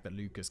 And the fact that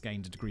Lucas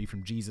gained a degree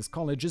from Jesus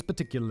College is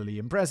particularly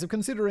impressive,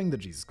 considering that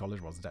Jesus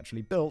College wasn't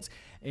actually built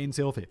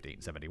until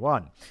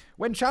 1571.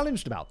 When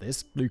challenged about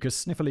this,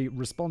 Lucas sniffily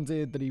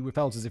responded that he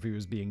felt as if he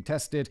was being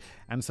tested,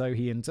 and so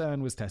he in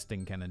turn was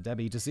testing Ken and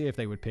Debbie to see if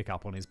they would pick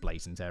up on his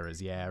blatant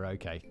errors. Yeah,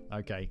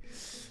 okay.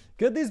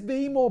 Could this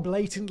be more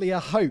blatantly a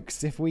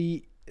hoax if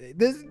we...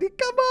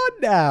 Come on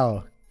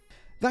now!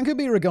 That could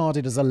be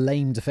regarded as a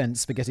lame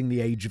defense for getting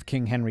the age of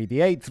King Henry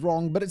VIII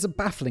wrong, but it's a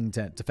baffling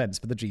defense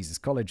for the Jesus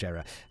College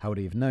era. How would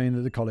he have known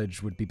that the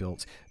college would be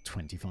built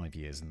 25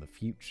 years in the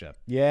future?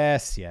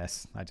 Yes,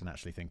 I didn't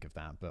actually think of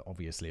that, but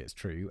obviously it's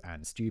true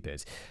and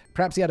stupid.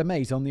 Perhaps he had a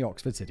mate on the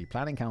Oxford City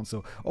Planning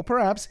Council, or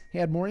perhaps he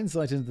had more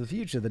insight into the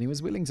future than he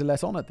was willing to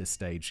let on at this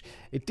stage.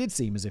 It did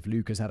seem as if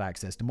Lucas had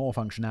access to more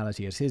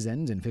functionality at his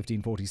end in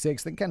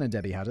 1546 than Ken and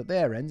Debbie had at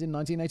their end in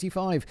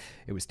 1985.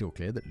 It was still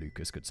clear that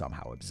Lucas could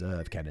somehow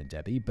observe Ken and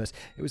Debbie, but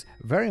it was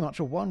very much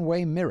a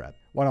one-way mirror.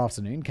 One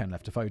afternoon, Ken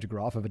left a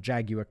photograph of a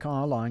Jaguar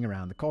car lying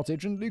around the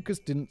cottage, and Lucas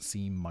didn't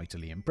seem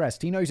mightily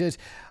impressed. He noted,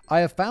 "I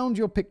have found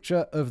your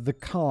picture of the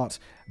cart,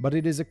 but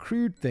it is a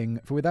crude thing,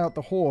 for without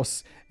the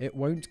horse, it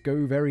won't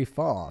go very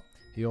far."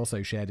 He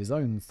also shared his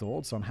own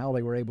thoughts on how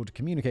they were able to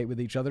communicate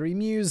with each other. He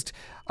mused,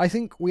 "I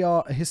think we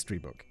are a history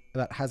book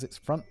that has its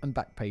front and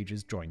back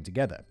pages joined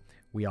together.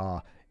 We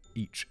are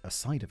each a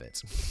side of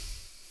it."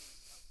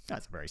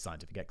 That's a very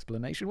scientific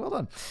explanation. Well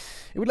done.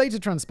 It would later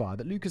transpire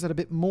that Lucas had a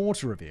bit more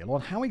to reveal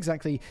on how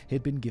exactly he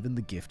had been given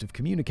the gift of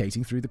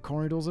communicating through the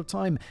corridors of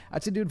time,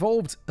 as it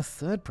involved a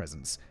third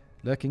presence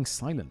lurking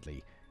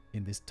silently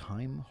in this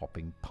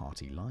time-hopping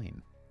party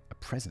line. A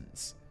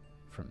presence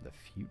from the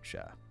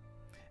future.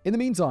 In the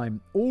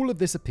meantime, all of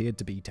this appeared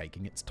to be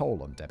taking its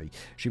toll on Debbie.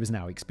 She was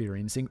now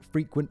experiencing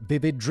frequent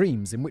vivid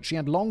dreams in which she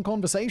had long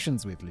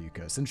conversations with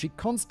Lucas, and she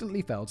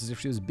constantly felt as if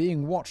she was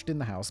being watched in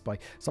the house by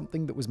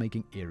something that was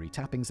making eerie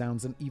tapping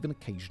sounds and even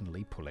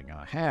occasionally pulling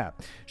her hair.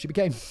 She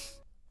became...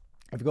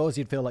 Of course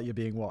you'd feel like you're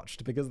being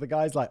watched, because the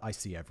guy's like, "I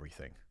see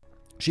everything."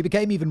 She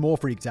became even more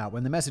freaked out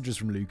when the messages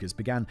from Lucas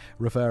began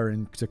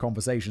referring to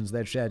conversations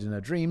they'd shared in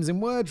her dreams in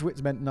words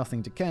which meant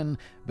nothing to Ken,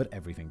 but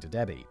everything to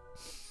Debbie.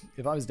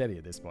 If I was Debbie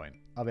at this point,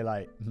 I'd be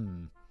like,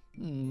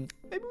 maybe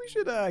we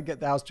should get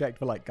the house checked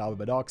for like carbon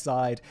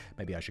monoxide.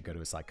 Maybe I should go to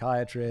a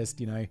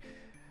psychiatrist,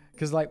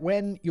 Because like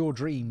when your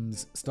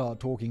dreams start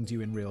talking to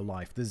you in real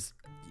life, there's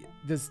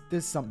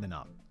something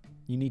up.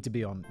 You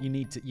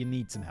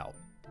need some help.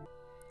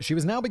 She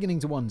was now beginning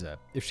to wonder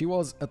if she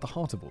was at the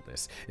heart of all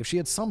this, if she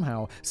had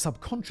somehow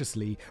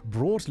subconsciously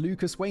brought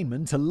Lucas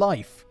Wainman to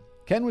life.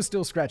 Ken was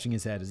still scratching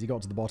his head as he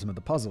got to the bottom of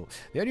the puzzle.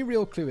 The only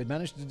real clue he'd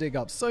managed to dig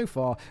up so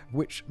far,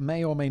 which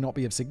may or may not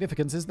be of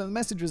significance, is that the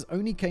messages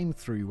only came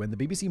through when the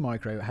BBC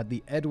Micro had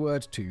the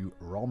Edward II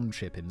ROM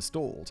chip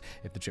installed.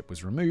 If the chip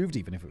was removed,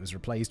 even if it was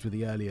replaced with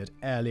the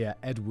earlier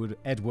Edward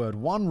I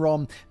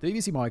ROM, the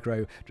BBC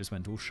Micro just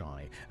went all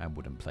shy and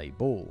wouldn't play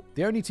ball.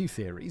 The only two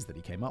theories that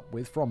he came up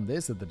with from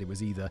this are that it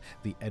was either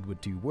the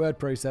Edward II word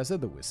processor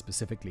that was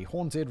specifically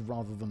haunted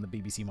rather than the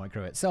BBC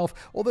Micro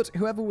itself, or that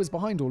whoever was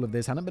behind all of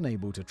this hadn't been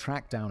able to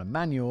track down a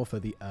manual for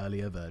the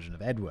earlier version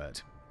of Edward.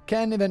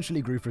 Ken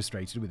eventually grew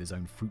frustrated with his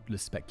own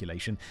fruitless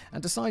speculation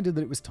and decided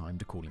that it was time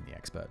to call in the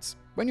experts.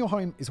 When your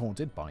home is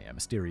haunted by a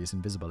mysterious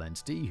invisible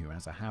entity who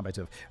has a habit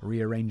of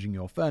rearranging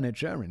your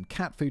furniture and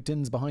cat food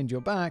tins behind your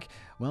back,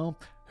 well,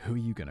 who are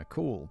you going to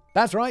call?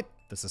 That's right,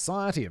 the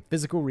Society of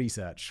Physical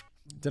Research.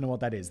 Don't know what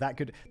that is.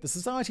 The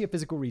Society of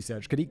Physical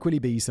Research could equally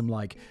be some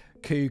like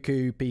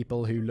cuckoo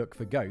people who look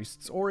for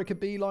ghosts, or it could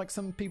be like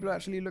some people who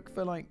actually look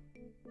for like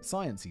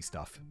sciencey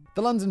stuff.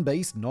 The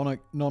London-based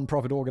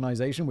non-profit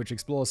organisation which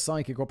explores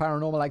psychic or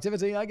paranormal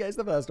activity, I guess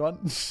the first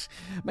one,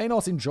 may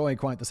not enjoy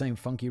quite the same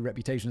funky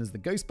reputation as the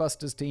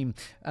Ghostbusters team,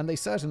 and they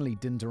certainly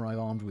didn't arrive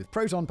armed with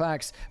proton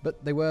packs,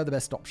 but they were the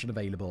best option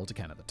available to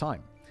Ken at the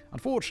time.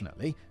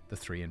 Unfortunately, the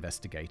three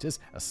investigators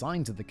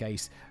assigned to the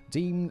case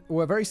team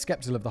were very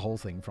skeptical of the whole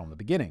thing from the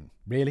beginning.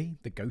 Really?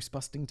 The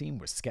ghost-busting team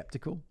was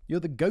skeptical? You're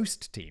the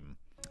ghost team.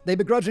 They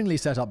begrudgingly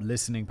set up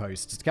listening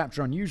posts to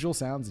capture unusual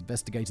sounds,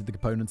 investigated the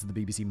components of the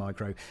BBC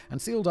Micro,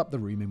 and sealed up the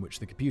room in which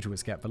the computer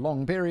was kept for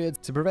long periods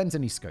to prevent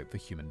any scope for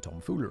human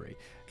tomfoolery.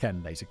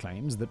 Ken later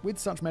claims that with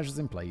such measures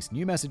in place,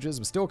 new messages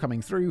were still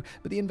coming through,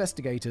 but the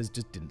investigators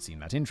just didn't seem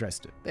that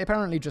interested. They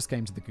apparently just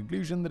came to the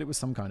conclusion that it was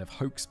some kind of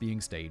hoax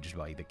being staged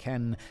by either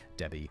Ken,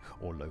 Debbie,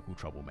 or local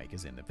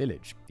troublemakers in the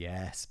village.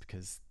 Yes,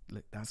 because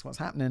look, that's what's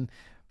happening.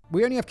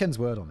 We only have Ken's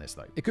word on this,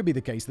 though. It could be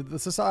the case that the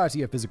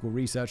Society of Physical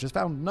Research has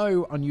found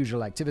no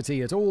unusual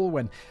activity at all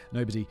when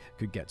nobody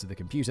could get to the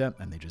computer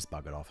and they just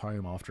buggered off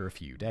home after a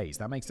few days.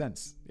 That makes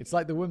sense. It's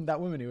like that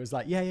woman who was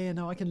like,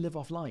 no, I can live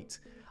off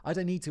light. I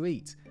don't need to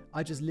eat.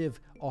 I just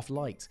live off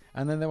light.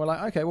 And then they were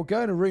like, okay, well,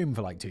 go in a room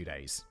for like 2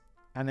 days.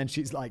 And then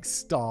she's like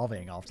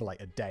starving after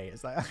like a day.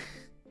 It's like,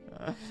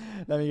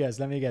 let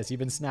me guess. You've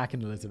been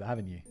snacking a little bit,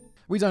 haven't you?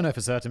 We don't know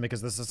for certain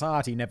because the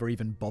Society never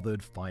even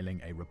bothered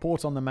filing a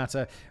report on the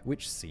matter,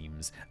 which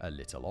seems a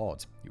little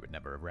odd. You would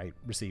never have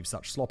received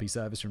such sloppy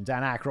service from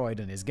Dan Aykroyd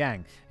and his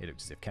gang. It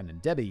looks as if Ken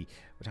and Debbie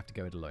would have to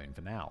go it alone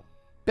for now.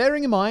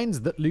 Bearing in mind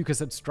that Lucas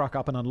had struck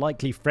up an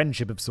unlikely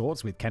friendship of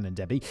sorts with Ken and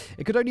Debbie,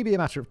 it could only be a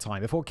matter of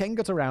time before Ken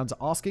got around to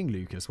asking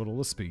Lucas what all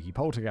the spooky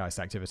poltergeist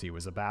activity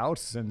was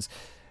about,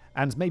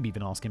 and maybe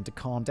even ask him to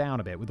calm down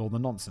a bit with all the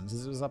nonsense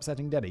as it was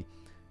upsetting Debbie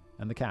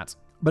and the cat.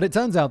 But it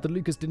turns out that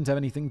Lucas didn't have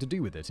anything to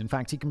do with it. In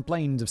fact, he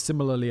complained of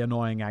similarly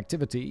annoying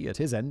activity at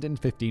his end in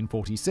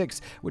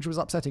 1546, which was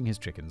upsetting his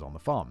chickens on the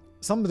farm.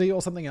 Somebody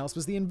or something else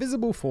was the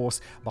invisible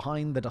force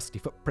behind the dusty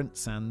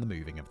footprints and the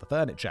moving of the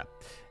furniture.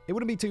 It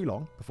wouldn't be too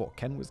long before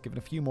Ken was given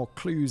a few more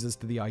clues as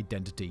to the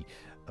identity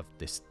of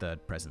this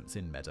third presence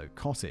in Meadow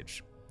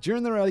Cottage.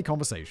 During their early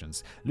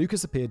conversations,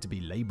 Lucas appeared to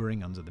be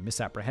laboring under the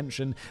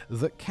misapprehension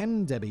that Ken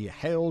and Debbie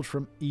hailed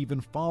from even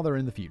farther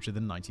in the future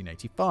than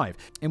 1985.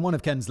 In one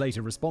of Ken's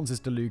later responses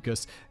to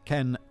Lucas,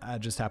 Ken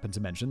just happened to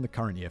mention the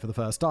current year for the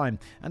first time,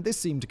 and this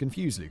seemed to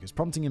confuse Lucas,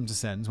 prompting him to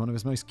send one of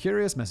his most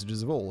curious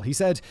messages of all. He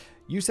said,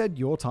 "You said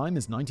your time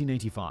is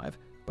 1985,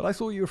 but I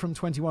thought you were from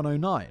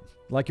 2109,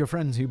 like your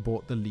friends who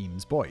bought the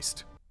Leams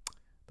Boist."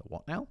 The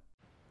what now?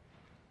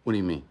 What do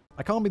you mean?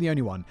 I can't be the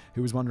only one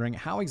who was wondering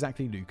how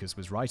exactly Lucas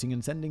was writing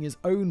and sending his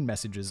own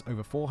messages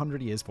over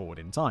 400 years forward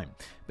in time.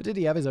 But did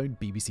he have his own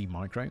BBC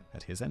Micro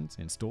at his end,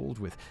 installed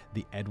with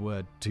the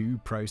Edward II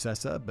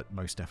processor, but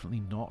most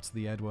definitely not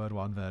the Edward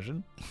I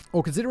version?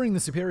 Or considering the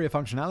superior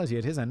functionality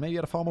at his end, maybe he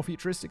had a far more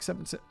futuristic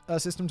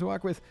system to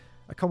work with?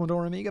 A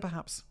Commodore Amiga,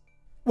 perhaps?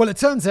 Well, it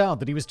turns out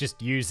that he was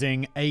just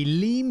using a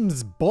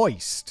Leams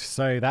Boist,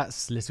 so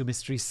that's little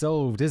mystery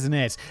solved, isn't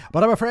it?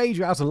 But I'm afraid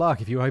you're out of luck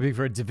if you're hoping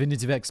for a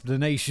definitive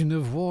explanation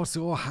of what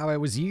or how it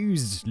was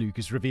used.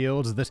 Lucas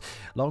revealed that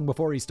long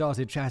before he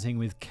started chatting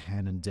with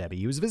Ken and Debbie,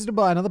 he was visited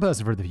by another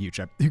person from the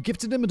future who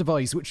gifted him a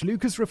device which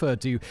Lucas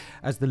referred to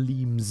as the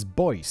Leams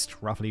Boist,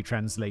 roughly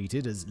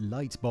translated as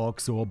light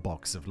box or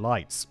box of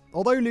lights.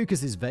 Although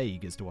Lucas is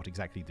vague as to what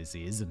exactly this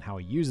is and how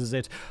he uses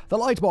it, the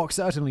Lightbox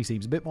certainly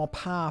seems a bit more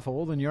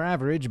powerful than your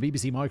average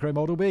BBC Micro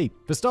Model B.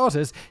 For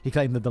starters, he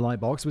claimed that the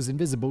Lightbox was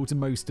invisible to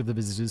most of the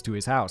visitors to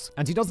his house,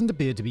 and he doesn't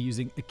appear to be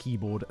using a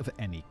keyboard of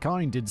any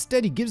kind.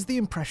 Instead, he gives the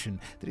impression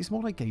that it's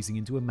more like gazing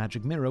into a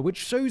magic mirror, which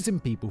shows him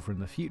people from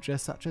the future,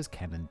 such as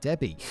Ken and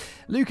Debbie.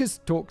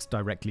 Lucas talks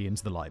directly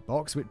into the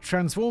Lightbox, which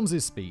transforms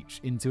his speech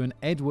into an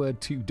Edward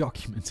II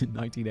document in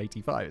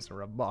 1985. It's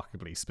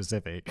remarkably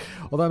specific,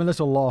 although I'm a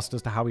little lost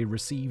as to how he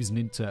receives and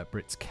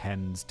interprets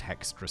Ken's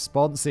text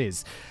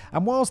responses.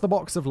 And whilst the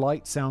box of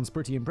light sounds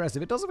pretty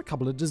impressive, it does have a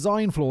couple of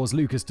design flaws.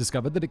 Lucas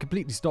discovered that it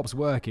completely stops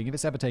working if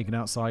it's ever taken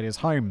outside his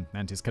home,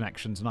 and his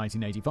connection to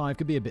 1985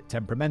 could be a bit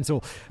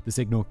temperamental. The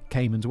signal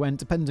came and went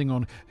depending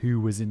on who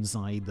was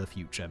inside the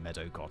future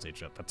Meadow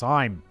Cottage at the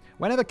time.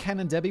 Whenever Ken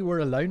and Debbie were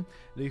alone,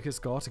 Lucas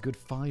got a good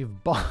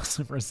 5 bars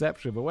of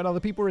reception, but when other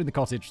people were in the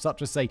cottage,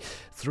 such as, say,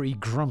 3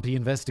 grumpy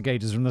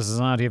investigators from the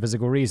Society of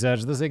Physical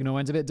Research, the signal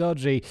went a bit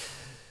dodgy.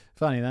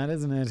 Funny that,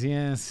 isn't it?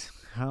 Yes.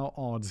 How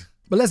odd.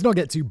 But let's not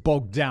get too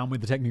bogged down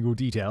with the technical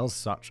details,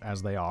 such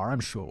as they are. I'm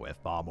sure we're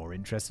far more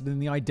interested in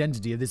the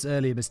identity of this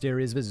earlier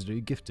mysterious visitor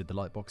who gifted the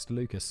Lightbox to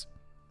Lucas.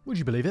 Would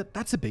you believe it?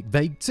 That's a bit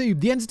vague too.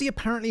 The entity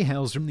apparently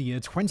hails from the year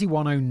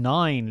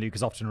 2109.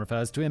 Lucas often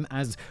refers to him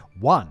as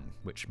one,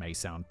 which may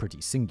sound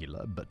pretty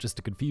singular, but just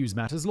to confuse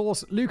matters,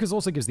 Lucas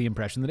also gives the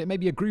impression that it may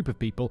be a group of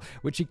people,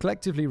 which he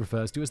collectively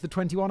refers to as the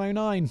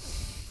 2109.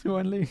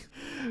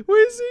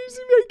 We're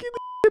seriously making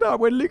it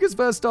up. When Lucas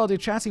first started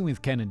chatting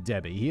with Ken and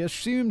Debbie, he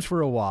assumed for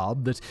a while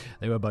that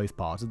they were both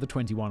part of the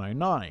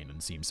 2109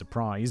 and seemed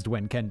surprised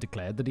when Ken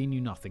declared that he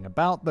knew nothing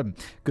about them.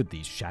 Could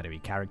these shadowy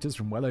characters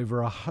from well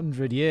over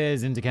 100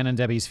 years into Ken and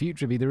Debbie's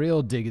future be the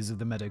real diggers of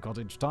the Meadow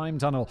Cottage time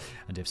tunnel?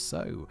 And if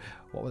so,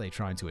 what were they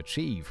trying to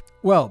achieve?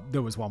 Well,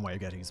 there was one way of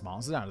getting his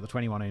answers out of the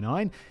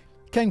 2109.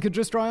 Ken could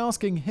just try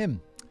asking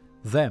him,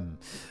 them,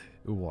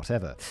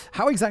 whatever.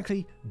 How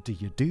exactly do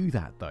you do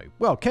that, though?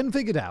 Well, Ken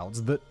figured out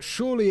that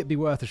surely it'd be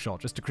worth a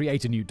shot just to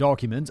create a new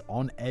document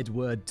on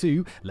Edward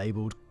II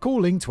labelled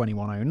Calling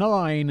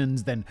 2109 and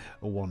then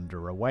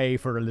wander away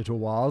for a little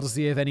while to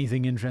see if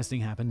anything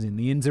interesting happens in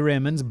the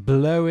interim, and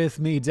bloweth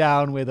me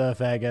down with a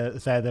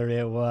feather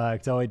it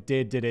worked. Oh, it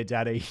did it,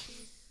 Daddy?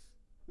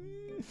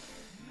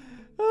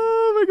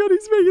 Oh my god,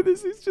 he's making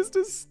this. It's just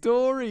a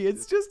story.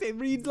 It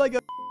reads like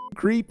a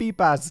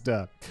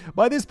creepypasta.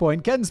 By this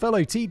point, Ken's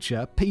fellow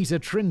teacher, Peter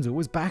Trindle,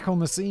 was back on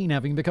the scene,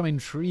 having become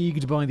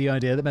intrigued by the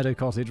idea that Meadow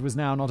Cottage was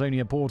now not only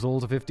a portal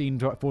to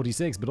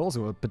 1546, but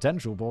also a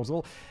potential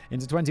portal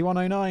into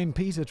 2109.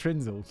 Peter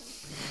Trindle.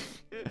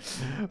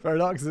 For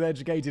an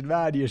Oxford-educated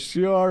man, you're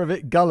sure a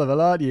bit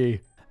gullible, aren't you?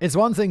 It's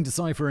one thing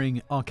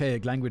deciphering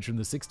archaic language from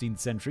the 16th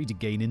century to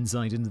gain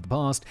insight into the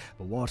past,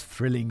 but what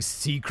thrilling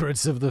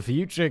secrets of the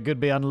future could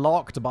be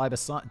unlocked by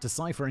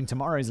deciphering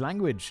tomorrow's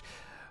language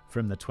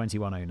from the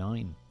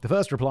 2109? The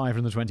first reply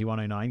from the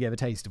 2109 gave a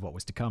taste of what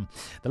was to come.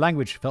 The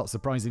language felt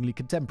surprisingly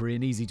contemporary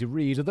and easy to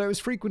read, although it was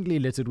frequently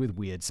littered with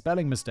weird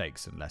spelling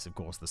mistakes, unless, of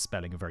course, the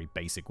spelling of very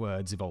basic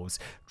words evolves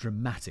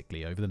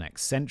dramatically over the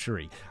next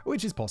century,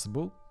 which is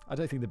possible. I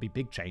don't think there'd be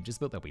big changes,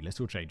 but there'll be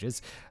little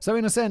changes. So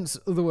in a sense,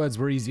 the words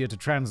were easier to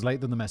translate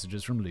than the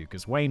messages from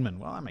Lucas Wainman.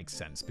 Well, that makes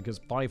sense, because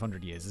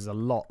 500 years is a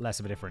lot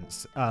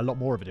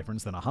more of a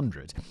difference than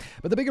 100.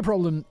 But the bigger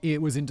problem,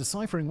 it was in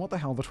deciphering what the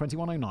hell the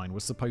 2109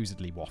 was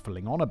supposedly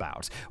waffling on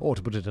about. Or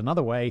to put it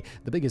another way,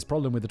 the biggest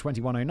problem with the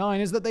 2109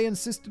 is that they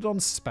insisted on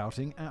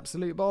spouting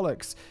absolute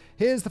bollocks.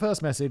 Here's the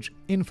first message,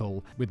 in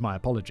full, with my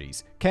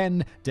apologies.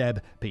 Ken,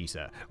 Deb,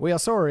 Peter. We are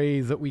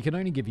sorry that we can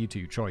only give you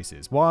two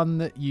choices. One,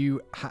 that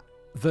you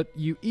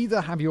either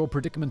have your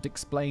predicament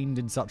explained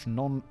in such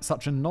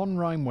a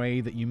non-rhyme way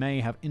that you may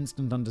have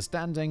instant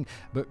understanding,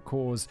 but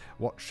cause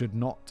what should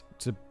not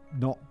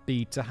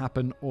be to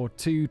happen, or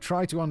two,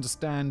 try to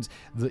understand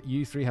that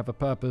you three have a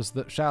purpose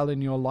that shall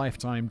in your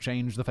lifetime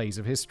change the face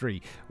of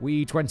history.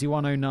 We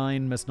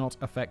 2109 must not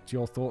affect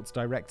your thoughts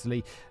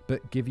directly,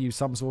 but give you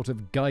some sort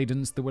of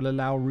guidance that will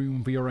allow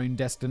room for your own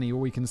destiny. All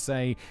we can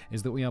say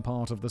is that we are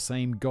part of the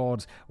same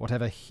God,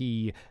 whatever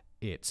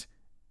it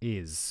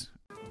is.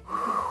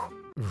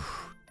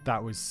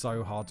 That was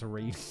so hard to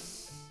read.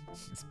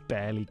 It's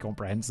barely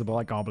comprehensible.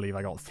 I can't believe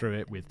I got through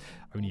it with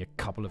only a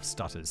couple of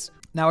stutters.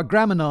 Now, a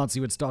grammar Nazi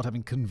would start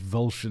having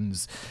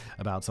convulsions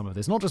about some of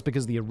this, not just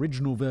because the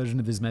original version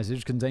of this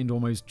message contained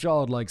almost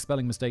childlike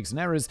spelling mistakes and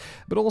errors,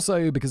 but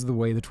also because of the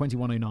way the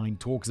 2109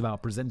 talks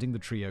about presenting the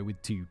trio with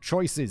two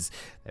choices.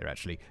 They're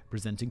actually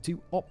presenting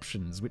two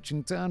options, which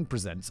in turn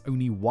presents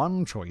only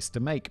one choice to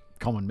make.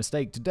 Common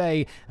mistake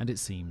today, and it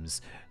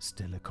seems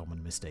still a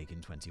common mistake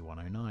in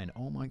 2109.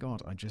 Oh my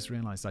god, I just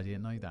realized I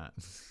didn't know that.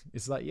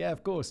 It's like, yeah,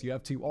 of course, you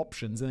have two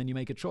options and then you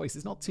make a choice.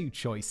 It's not two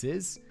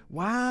choices.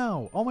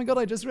 Wow. Oh my god,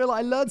 I just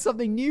realized I learned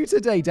something new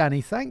today,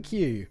 Danny. Thank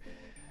you.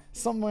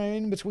 Somewhere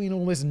in between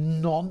all this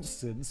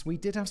nonsense, we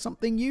did have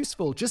something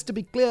useful. Just to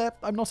be clear,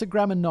 I'm not a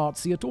grammar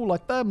Nazi at all. I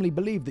firmly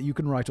believe that you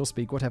can write or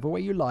speak whatever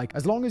way you like,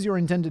 as long as your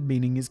intended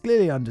meaning is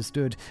clearly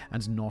understood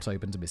and not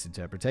open to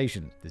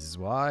misinterpretation. This is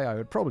why I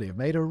would probably have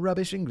made a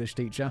rubbish English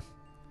teacher.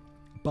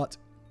 But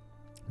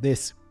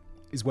this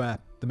is where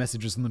the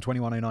messages from the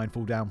 2109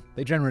 fall down.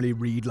 They generally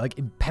read like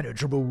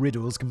impenetrable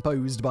riddles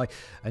composed by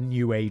a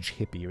new age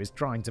hippie who is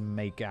trying to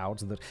make out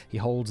that he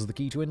holds the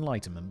key to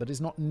enlightenment, but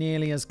is not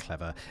nearly as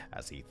clever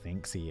as he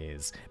thinks he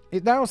is.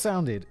 It now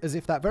sounded as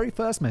if that very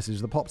first message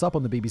that popped up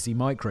on the BBC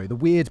Micro, the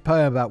weird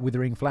poem about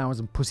withering flowers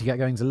and pussycat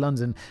going to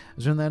London,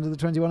 was from the end of the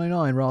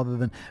 2109 rather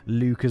than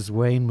Lucas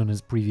Wainman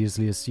as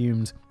previously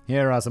assumed.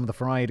 Here are some of the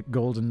fried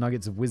golden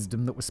nuggets of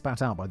wisdom that were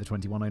spat out by the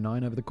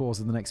 2109 over the course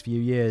of the next few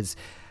years.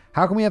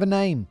 How can we have a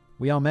name?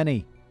 We are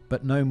many,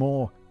 but no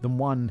more than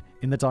one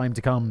in the time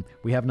to come.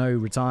 We have no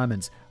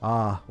retirement.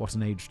 Ah, what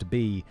an age to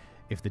be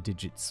if the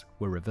digits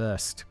were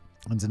reversed.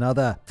 And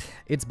another,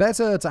 it's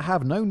better to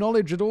have no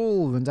knowledge at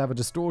all than to have a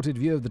distorted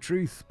view of the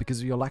truth because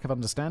of your lack of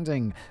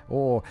understanding.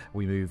 Or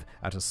we move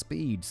at a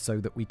speed so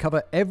that we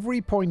cover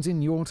every point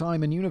in your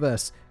time and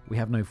universe. We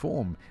have no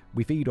form.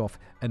 We feed off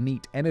a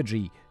neat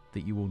energy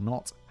that you will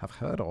not have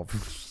heard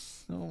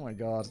of. Oh my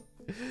god.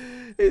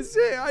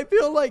 I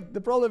feel like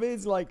the problem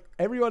is, like,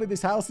 everyone in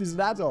this house is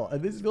an adult,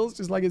 and this feels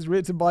just like it's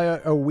written by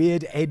a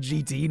weird,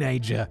 edgy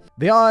teenager.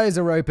 The eyes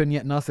are open,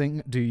 yet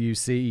nothing do you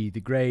see. The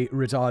grey,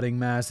 retarding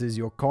mass is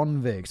your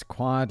convict.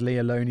 Quietly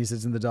alone he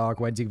sits in the dark,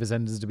 waiting for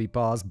sentence to be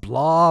passed.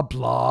 Blah,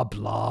 blah,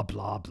 blah,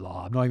 blah,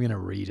 blah. I'm not even going to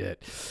read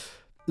it.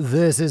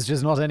 This is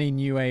just not any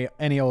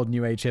old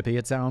New Age hippie.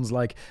 It sounds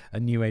like a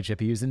New Age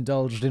hippie who's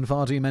indulged in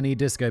far too many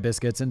disco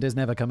biscuits and is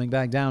never coming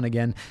back down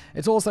again.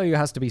 It also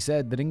has to be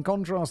said that in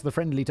contrast to the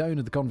friendly tone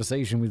of the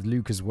conversation with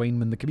Lucas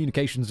Wainman, the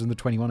communications from the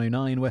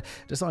 2109 were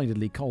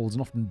decidedly cold and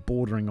often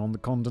bordering on the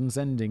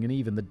condescending and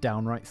even the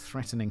downright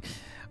threatening.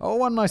 Oh,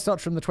 one nice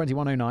touch from the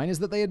 2109 is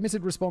that they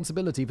admitted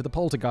responsibility for the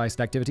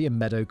poltergeist activity in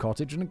Meadow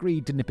Cottage and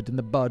agreed to nip it in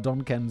the bud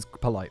on Ken's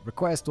polite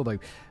request, although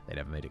they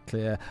never made it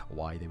clear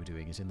why they were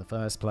doing it in the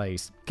first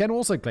place. Ken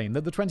also claimed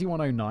that the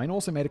 2109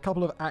 also made a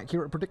couple of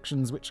accurate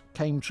predictions which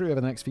came true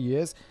over the next few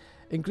years,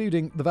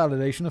 including the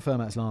validation of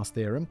Fermat's last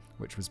theorem,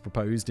 which was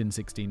proposed in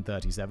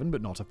 1637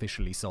 but not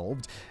officially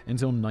solved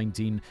until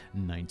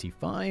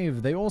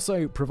 1995. They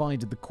also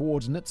provided the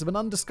coordinates of an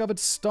undiscovered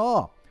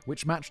star,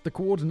 which matched the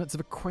coordinates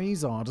of a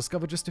quasar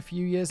discovered just a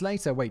few years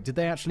later. Wait, did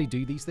they actually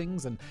do these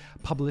things and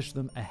publish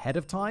them ahead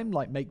of time,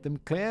 like make them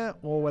clear?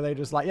 Or were they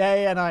just like,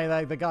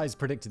 no, the guys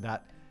predicted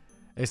that?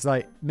 It's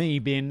like me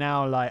being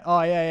now like,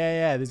 oh,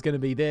 yeah, there's going to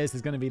be this,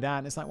 there's going to be that.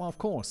 And it's like, well, of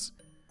course.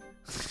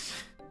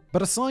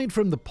 But aside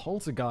from the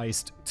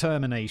poltergeist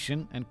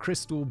termination and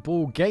crystal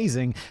ball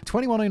gazing,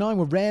 2109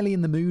 were rarely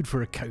in the mood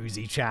for a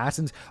cozy chat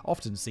and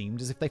often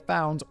seemed as if they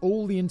found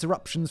all the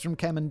interruptions from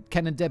Ken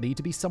and Debbie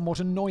to be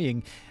somewhat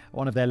annoying.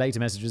 One of their later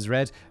messages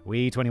read,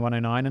 "We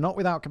 2109 are not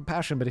without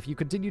compassion, but if you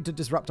continue to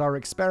disrupt our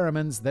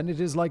experiments, then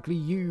it is likely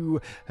you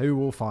who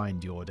will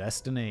find your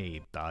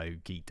destiny."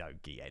 Okie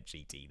dokie,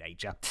 edgy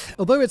teenager.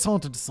 Although it's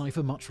hard to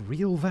decipher much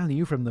real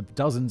value from the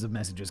dozens of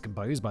messages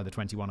composed by the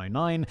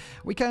 2109,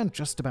 we can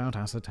just about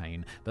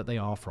ascertain that they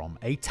are from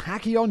a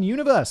tachyon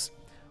universe.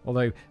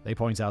 Although they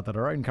point out that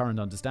our own current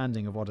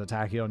understanding of what a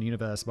tachyon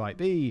universe might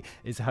be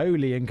is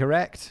wholly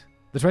incorrect.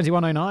 The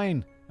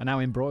 2109 are now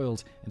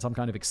embroiled in some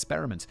kind of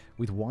experiment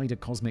with wider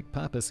cosmic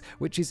purpose,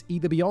 which is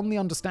either beyond the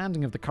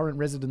understanding of the current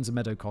residents of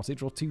Meadow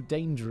Cottage or too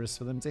dangerous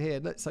for them to hear.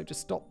 So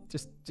just stop.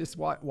 Just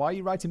why are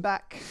you writing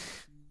back?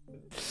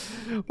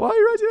 Why are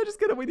you writing? Just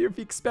get on with your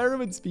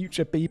experiments,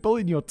 future people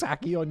in your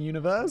tachyon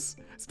universe.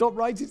 Stop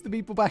writing to the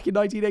people back in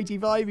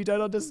 1985 you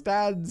don't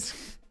understand.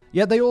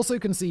 Yet they also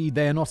concede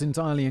they are not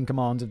entirely in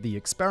command of the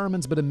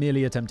experiments, but are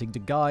merely attempting to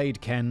guide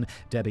Ken,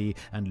 Debbie,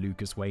 and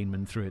Lucas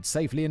Wainman through it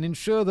safely and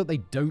ensure that they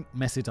don't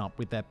mess it up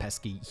with their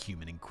pesky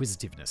human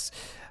inquisitiveness.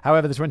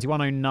 However, the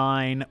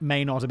 2109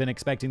 may not have been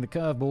expecting the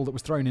curveball that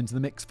was thrown into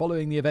the mix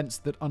following the events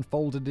that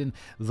unfolded in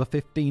the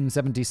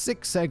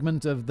 1576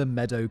 segment of the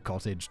Meadow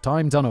Cottage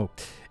Time Tunnel.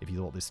 If you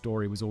thought this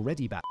story was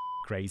already bad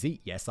crazy,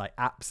 yes, I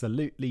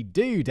absolutely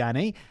do,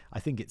 Danny. I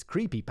think it's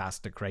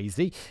creepypasta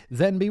crazy.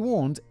 Then be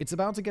warned, it's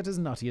about to get as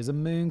nutty as a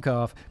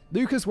mooncalf.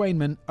 Lucas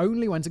Wainman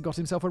only went and got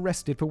himself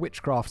arrested for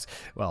witchcraft.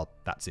 Well,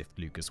 that's if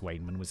Lucas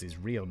Wainman was his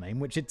real name,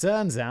 which it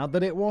turns out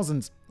that it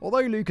wasn't.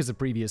 Although Lucas had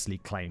previously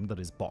claimed that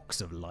his box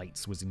of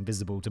lights was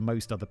invisible to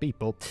most other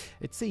people,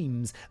 it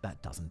seems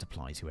that doesn't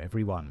apply to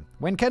everyone.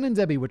 When Ken and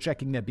Debbie were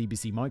checking their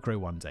BBC Micro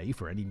one day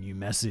for any new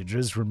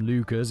messages from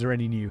Lucas or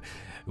any new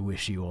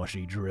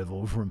wishy-washy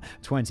drivel from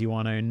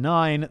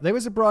 2109, they were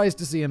surprised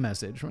to see a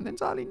message from an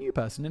entirely new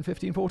person in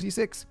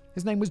 1546.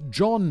 His name was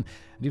John, and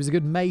he was a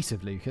good mate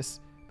of Lucas.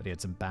 But he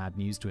had some bad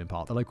news to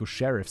impart. The local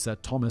sheriff, Sir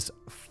Thomas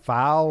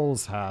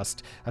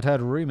Fowlshurst, had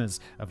heard rumours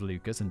of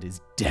Lucas and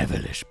his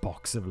devilish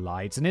box of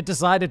lights, and it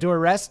decided to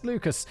arrest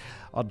Lucas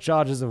on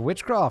charges of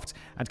witchcraft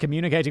and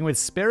communicating with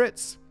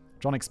spirits.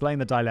 John explained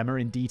the dilemma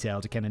in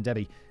detail to Ken and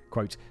Debbie.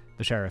 Quote,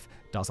 "The sheriff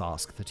does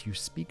ask that you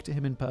speak to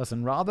him in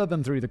person rather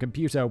than through the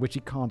computer, which he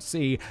can't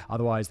see.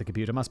 Otherwise, the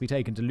computer must be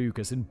taken to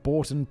Lucas in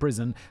Borton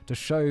Prison to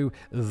show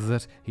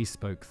that he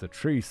spoke the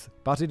truth.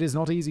 But it is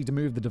not easy to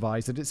move the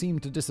device, and it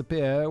seemed to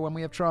disappear when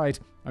we have tried.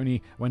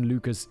 Only when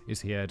Lucas is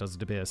here does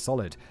it appear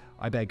solid.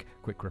 I beg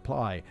quick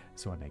reply,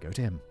 so I may go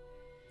to him."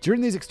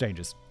 During these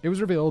exchanges, it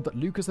was revealed that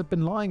Lucas had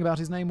been lying about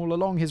his name all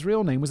along. His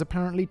real name was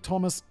apparently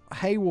Thomas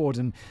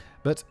Haywarden,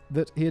 but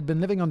that he had been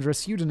living under a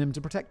pseudonym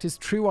to protect his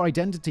true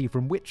identity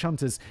from witch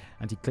hunters,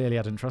 and he clearly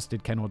hadn't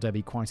trusted Ken or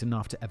Debbie quite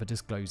enough to ever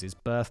disclose his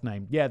birth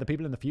name. Yeah, the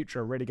people in the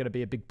future are really going to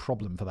be a big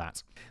problem for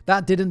that.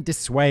 That didn't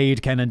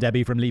dissuade Ken and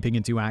Debbie from leaping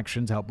into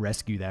action to help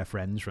rescue their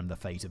friends from the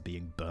fate of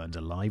being burned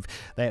alive.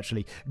 They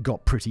actually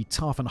got pretty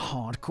tough and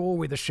hardcore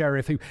with the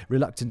sheriff, who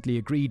reluctantly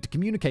agreed to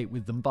communicate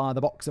with them via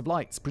the box of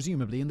lights,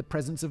 presumably in the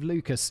presence of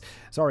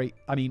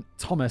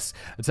Thomas,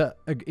 to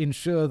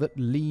ensure that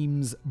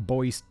Liam's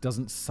voice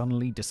doesn't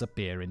suddenly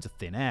disappear into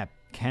thin air.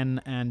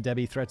 Ken and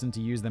Debbie threatened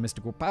to use their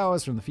mystical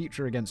powers from the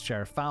future against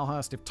Sheriff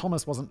Fowlshurst if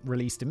Thomas wasn't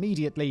released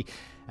immediately,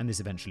 and this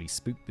eventually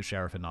spooked the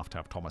sheriff enough to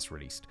have Thomas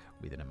released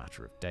within a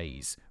matter of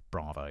days.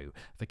 Bravo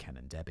for Ken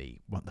and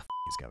Debbie. What the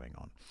is going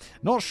on?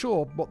 Not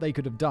sure what they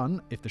could have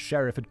done if the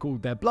sheriff had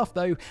called their bluff,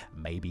 though.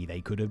 Maybe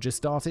they could have just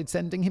started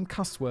sending him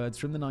cuss words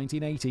from the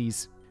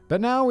 1980s. But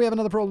now we have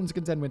another problem to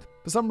contend with.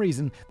 For some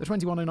reason, the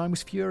 2109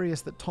 was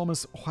furious that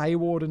Thomas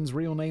Haywarden's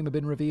real name had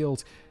been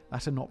revealed.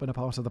 That had not been a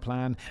part of the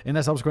plan. In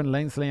their subsequent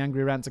lengthy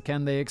angry rant to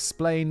Ken, they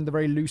explained the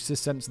very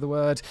loosest sense of the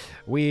word.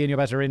 "We, in your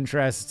better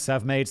interests,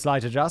 have made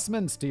slight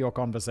adjustments to your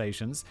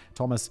conversations.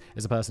 Thomas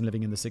is a person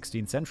living in the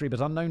 16th century, but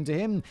unknown to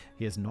him.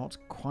 He is not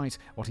quite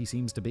what he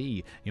seems to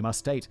be. You must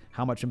state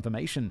how much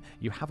information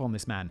you have on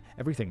this man.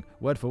 Everything,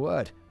 word for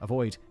word.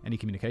 Avoid any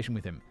communication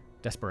with him.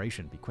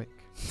 Desperation, be quick."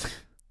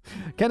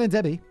 Ken and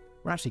Debbie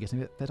were actually getting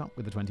a bit fed up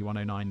with the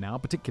 2109 now,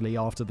 particularly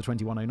after the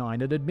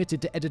 2109 had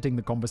admitted to editing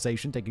the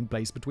conversation taking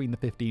place between the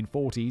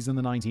 1540s and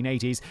the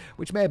 1980s,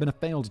 which may have been a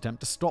failed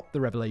attempt to stop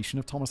the revelation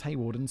of Thomas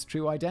Haywarden's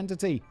true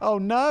identity. Oh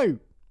no!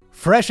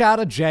 Fresh out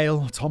of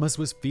jail, Thomas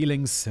was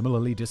feeling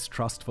similarly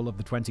distrustful of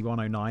the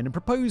 2109 and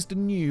proposed a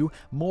new,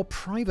 more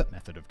private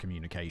method of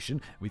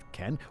communication with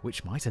Ken,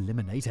 which might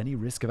eliminate any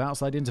risk of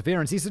outside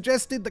interference. He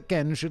suggested that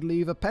Ken should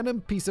leave a pen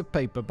and piece of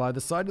paper by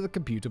the side of the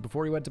computer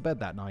before he went to bed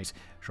that night.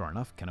 Sure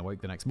enough, Ken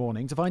awoke the next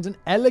morning to find an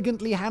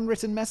elegantly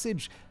handwritten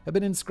message had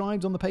been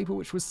inscribed on the paper,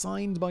 which was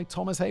signed by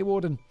Thomas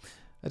Haywarden.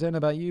 I don't know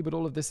about you, but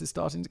all of this is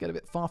starting to get a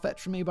bit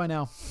far-fetched for me by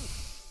now.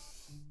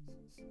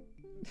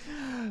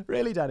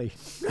 Really, Daddy?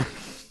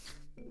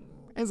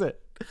 Is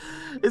it?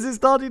 Is it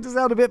starting to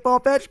sound a bit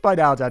far-fetched by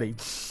now, Danny?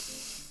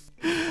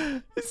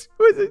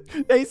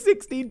 They're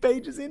 16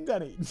 pages in,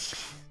 Danny.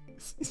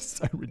 It's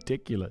so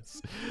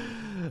ridiculous.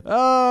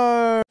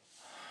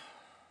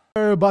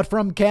 But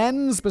from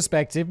Ken's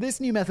perspective, this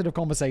new method of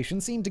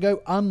conversation seemed to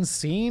go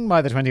unseen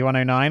by the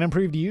 2109 and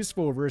proved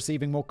useful for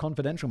receiving more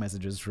confidential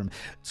messages from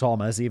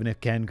Thomas, even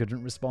if Ken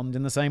couldn't respond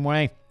in the same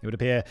way. It would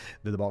appear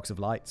that the box of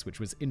lights, which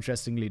was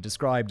interestingly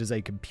described as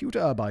a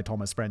computer by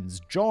Thomas'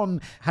 friends John,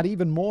 had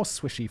even more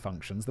swishy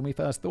functions than we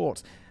first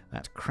thought.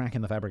 That crack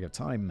in the fabric of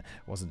time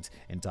wasn't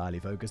entirely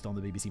focused on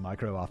the BBC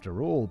Micro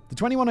after all. The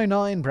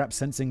 2109, perhaps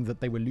sensing that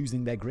they were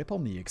losing their grip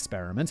on the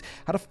experiment,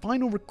 had a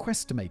final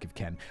request to make of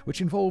Ken,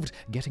 which involved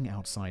getting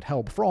outside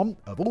help from,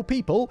 of all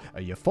people,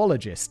 a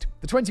ufologist.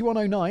 The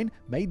 2109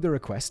 made the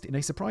request in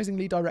a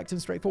surprisingly direct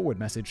and straightforward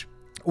message.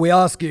 We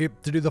ask you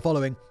to do the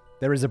following.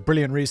 There is a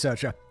brilliant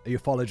researcher, a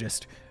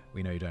ufologist.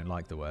 We know you don't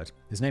like the word.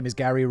 His name is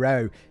Gary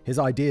Rowe. His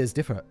ideas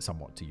differ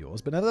somewhat to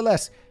yours, but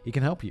nevertheless, he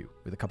can help you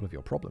with a couple of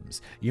your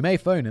problems. You may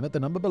phone him at the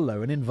number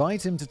below and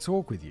invite him to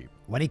talk with you.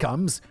 When he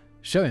comes,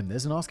 show him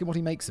this and ask him what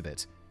he makes of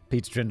it.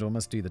 Peter Trindle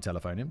must do the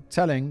telephoning,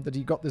 telling that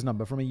he got this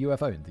number from a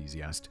UFO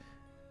enthusiast.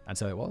 And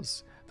so it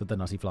was that the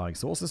nutty flying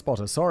saucer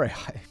spotter,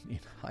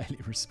 highly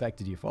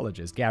respected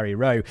ufologist Gary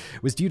Rowe,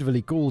 was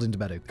dutifully called into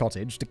Meadow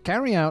Cottage to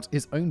carry out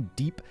his own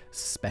deep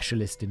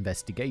specialist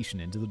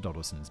investigation into the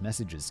Dodleston's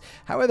messages.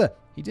 However,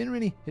 he didn't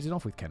really hit it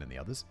off with Ken and the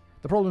others.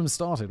 The problem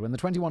started when the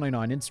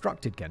 2109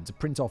 instructed Ken to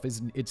print off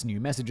its new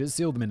messages,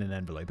 seal them in an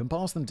envelope, and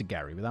pass them to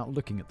Gary without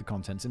looking at the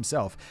contents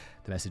himself.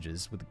 The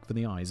messages were for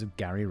the eyes of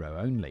Gary Rowe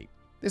only.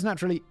 This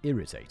naturally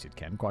irritated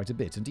Ken quite a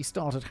bit, and he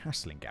started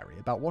hassling Gary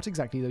about what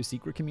exactly those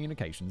secret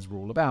communications were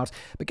all about.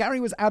 But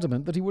Gary was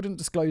adamant that he wouldn't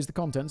disclose the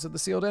contents of the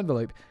sealed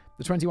envelope.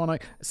 The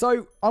 2109.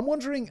 So I'm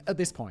wondering at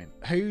this point,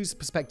 whose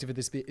perspective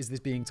is this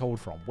being told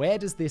from? Where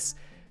does this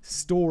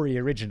story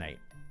originate?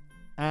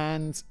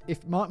 And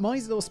if my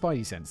little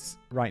spidey sense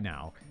right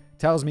now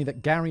tells me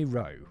that Gary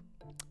Rowe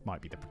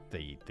might be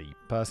the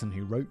person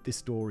who wrote this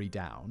story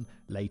down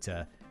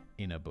later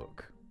in a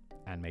book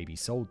and maybe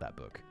sold that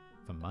book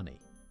for money.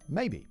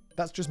 Maybe.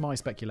 That's just my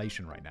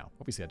speculation right now.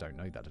 Obviously, I don't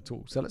know that at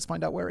all, so let's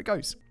find out where it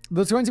goes.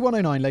 The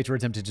 2109 later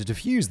attempted to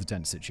defuse the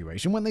tense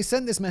situation when they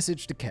sent this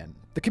message to Ken.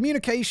 The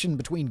communication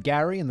between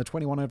Gary and the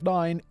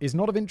 2109 is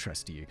not of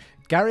interest to you.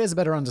 Gary has a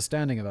better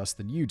understanding of us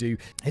than you do.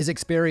 His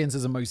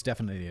experiences are most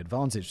definitely an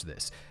advantage to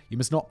this. You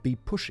must not be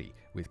pushy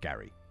with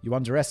Gary. You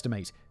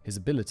underestimate his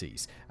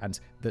abilities, and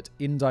that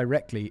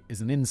indirectly is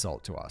an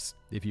insult to us.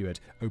 If you had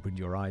opened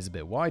your eyes a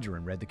bit wider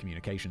and read the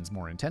communications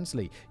more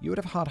intensely, you would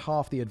have had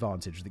half the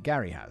advantage that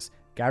Gary has.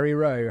 Gary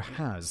Rowe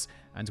has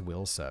and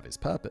will serve his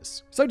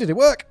purpose. So did it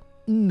work?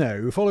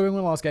 No. Following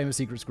the last game of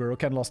Secret Squirrel,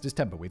 Ken lost his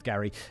temper with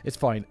Gary. It's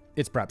fine.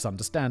 It's perhaps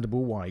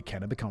understandable why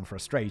Ken had become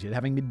frustrated,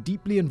 having been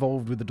deeply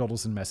involved with the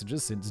Dodleston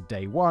messages since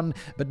day one,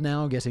 but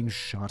now getting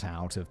shut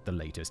out of the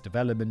latest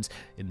development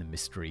in the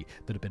mystery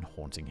that had been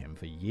haunting him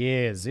for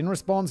years. In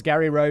response,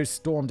 Gary Rowe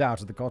stormed out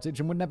of the cottage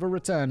and would never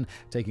return,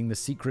 taking the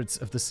secrets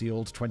of the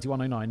sealed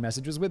 2109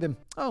 messages with him.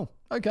 Oh,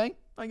 okay.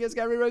 I guess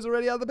Gary Rowe's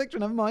already out of the picture,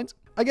 never mind.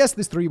 I guess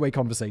this three-way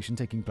conversation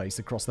taking place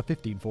across the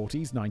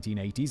 1540s,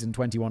 1980s, and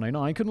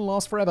 2109 couldn't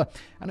last forever,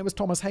 and it was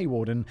Thomas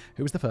Haywarden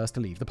who was the first to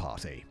leave the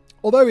party.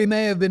 Although he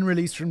may have been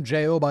released from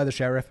jail by the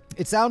sheriff,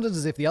 it sounded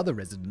as if the other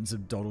residents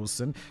of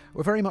Dodleston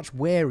were very much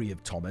wary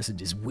of Thomas and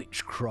his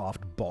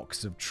witchcraft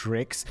box of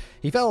tricks.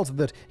 He felt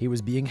that he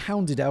was being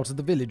hounded out of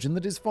the village and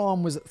that his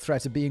farm was at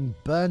threat of being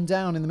burned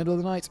down in the middle of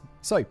the night.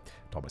 So,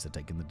 Thomas had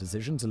taken the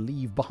decision to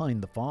leave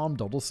behind the farm,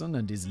 Dodleston,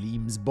 and his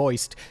Leams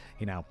Boist.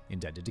 He now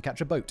intended to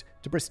catch a boat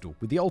to Bristol,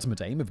 with the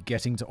ultimate aim of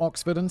getting to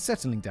Oxford and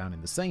settling down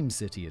in the same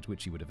city at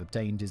which he would have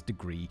obtained his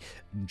degree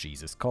in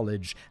Jesus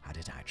College, had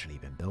it actually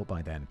been built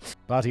by then.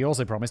 But he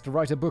also promised to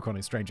write a book on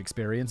his strange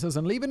experiences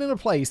and leave it in a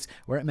place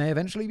where it may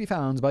eventually be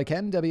found by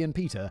Ken, Debbie, and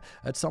Peter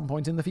at some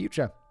point in the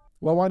future.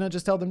 Well, why not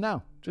just tell them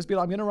now? Just be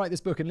like, I'm going to write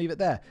this book and leave it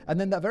there. And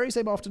then that very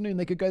same afternoon,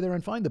 they could go there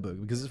and find the book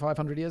because it's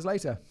 500 years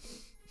later.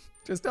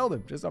 Just tell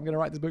them. I'm going to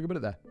write this book and put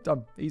it there.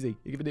 Done. Easy.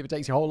 Even if it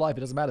takes your whole life,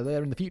 it doesn't matter. They're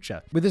there in the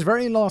future. With his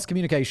very last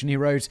communication, he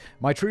wrote,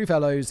 "My true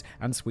fellows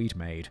and sweet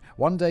maid,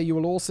 one day you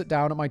will all sit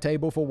down at my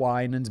table for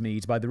wine and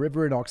meat by the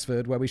river in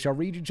Oxford, where we shall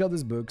read each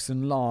other's books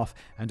and laugh,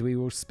 and we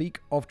will speak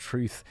of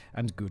truth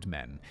and good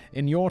men.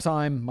 In your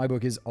time, my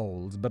book is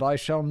old, but I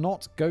shall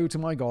not go to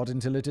my God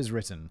until it is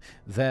written.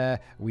 There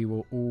we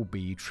will all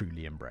be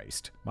truly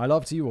embraced. My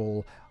love to you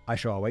all. I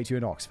shall await you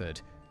in Oxford.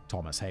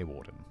 Thomas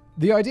Haywarden."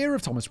 The idea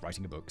of Thomas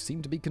writing a book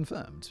seemed to be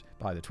confirmed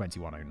by the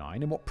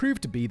 2109 in what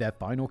proved to be their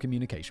final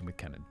communication with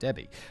Ken and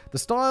Debbie. The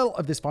style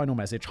of this final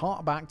message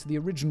harked back to the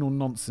original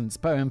nonsense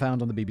poem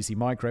found on the BBC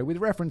Micro, with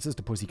references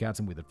to pussycats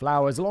and withered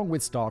flowers, along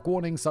with stark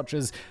warnings such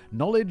as,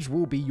 "Knowledge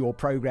will be your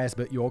progress,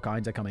 but your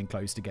kind are coming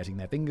close to getting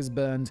their fingers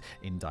burned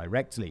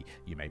indirectly.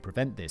 You may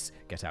prevent this.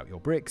 Get out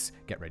your bricks,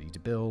 get ready to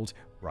build,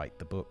 write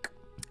the book."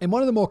 In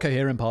one of the more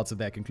coherent parts of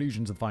their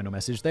conclusions of the final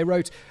message, they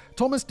wrote,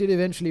 "Thomas did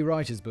eventually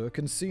write his book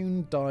and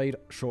soon died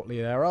shortly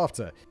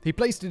thereafter. He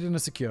placed it in a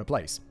secure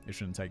place. It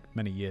shouldn't take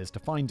many years to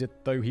find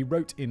it, though he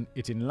wrote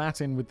it in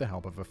Latin with the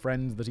help of a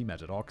friend that he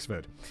met at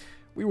Oxford.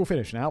 We will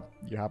finish now.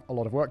 You have a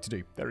lot of work to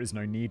do. There is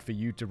no need for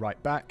you to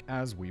write back,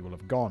 as we will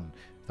have gone.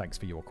 Thanks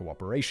for your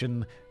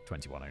cooperation,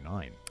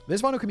 2109.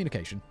 This final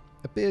communication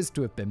appears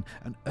to have been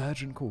an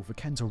urgent call for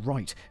Ken to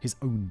write his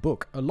own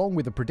book, along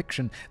with a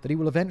prediction that he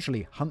will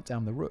eventually hunt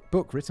down the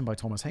book written by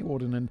Thomas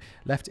Haywarden and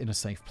left in a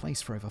safe place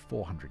for over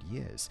 400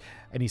 years.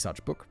 Any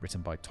such book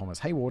written by Thomas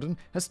Haywarden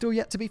has still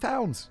yet to be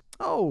found.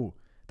 Oh,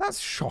 That's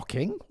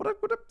shocking.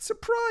 What a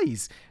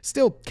surprise.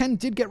 Still, Ken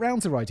did get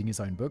round to writing his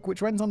own book,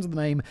 which went under the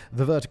name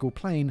The Vertical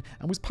Plane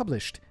and was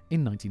published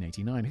in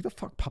 1989. Who the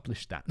fuck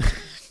published that?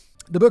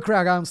 The book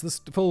recounts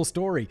the full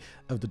story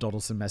of the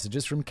Dodleston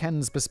messages from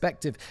Ken's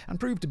perspective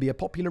and proved to be a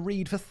popular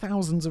read for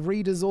thousands of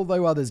readers,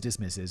 although others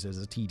dismiss it as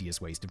a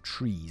tedious waste of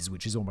trees,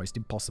 which is almost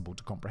impossible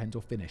to comprehend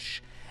or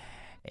finish.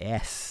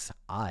 Yes,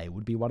 I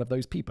would be one of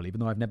those people,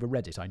 even though I've never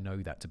read it. I know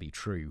that to be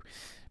true.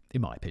 In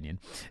my opinion.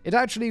 It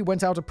actually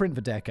went out of print for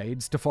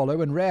decades to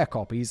follow, and rare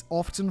copies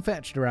often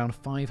fetched around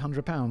 £500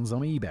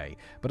 on eBay.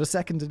 But a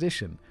second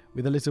edition,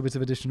 with a little bit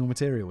of additional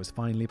material, was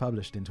finally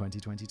published in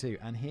 2022.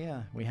 And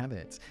here we have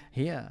it.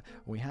 Here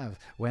we have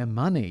where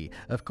money,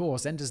 of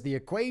course, enters the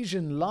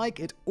equation like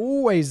it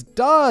always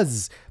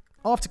does.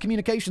 After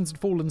communications had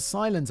fallen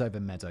silent over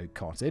Meadow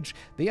Cottage,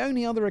 the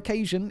only other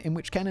occasion in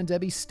which Ken and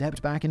Debbie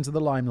stepped back into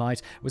the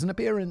limelight was an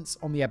appearance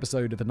on the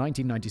episode of the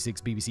 1996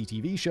 BBC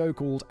TV show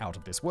called Out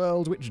of This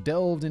World, which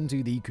delved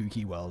into the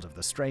kooky world of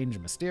the strange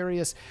and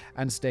mysterious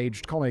and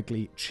staged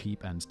comically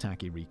cheap and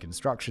tacky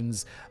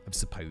reconstructions of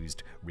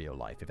supposed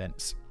real-life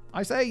events.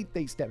 I say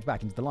they stepped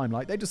back into the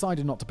limelight. They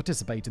decided not to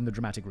participate in the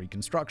dramatic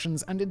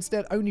reconstructions and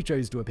instead only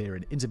chose to appear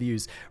in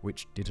interviews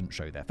which didn't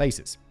show their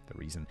faces. The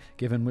reason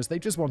given was they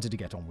just wanted to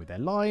get on with their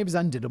lives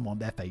and didn't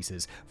want their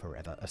faces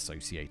forever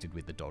associated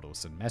with the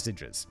Dodleston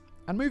messages.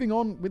 And moving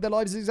on with their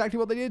lives is exactly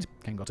what they did.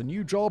 Ken got a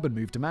new job and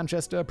moved to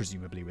Manchester,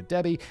 presumably with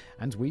Debbie,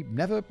 and we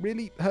never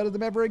really heard of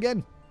them ever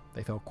again.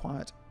 They fell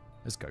quiet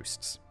as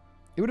ghosts.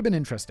 It would have been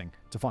interesting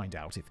to find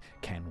out if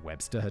Ken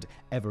Webster had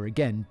ever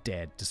again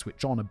dared to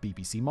switch on a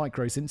BBC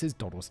Micro since his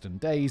Dodleston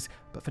days,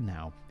 but for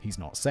now, he's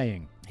not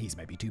saying. He's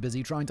maybe too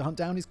busy trying to hunt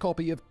down his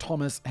copy of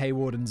Thomas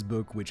Haywarden's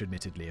book, which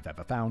admittedly, if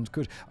ever found,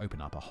 could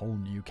open up a whole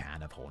new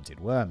can of haunted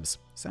worms.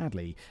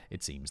 Sadly,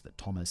 it seems that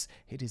Thomas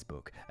hid his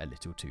book a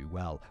little too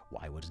well.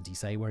 Why wouldn't he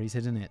say where he's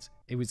hidden it?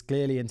 It was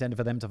clearly intended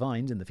for them to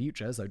find in the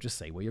future, so just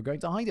say where you're going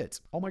to hide it.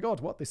 Oh my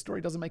god, what? This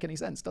story doesn't make any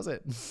sense, does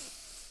it?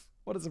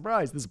 What a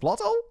surprise. There's a plot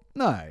hole?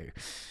 No.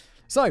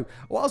 So,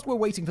 whilst we're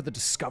waiting for the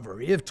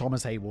discovery of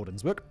Thomas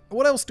Haywarden's book,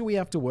 what else do we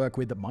have to work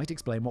with that might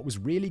explain what was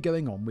really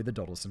going on with the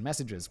Dodleston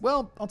messages?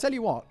 Well, I'll tell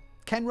you what.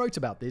 Ken wrote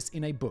about this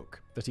in a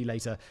book that he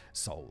later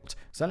sold.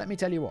 So let me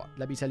tell you what.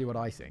 Let me tell you what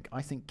I think.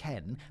 I think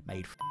Ken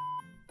made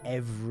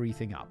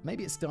everything up.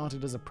 Maybe it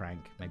started as a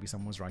prank. Maybe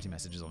someone was writing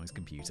messages on his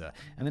computer.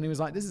 And then he was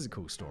like, this is a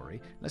cool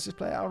story. Let's just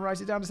play it out and write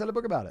it down and sell a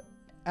book about it.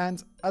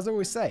 And as I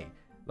always say,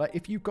 like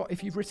if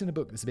you've written a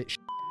book that's a bit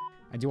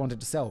and you wanted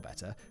to sell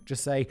better,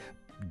 just say,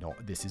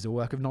 this is a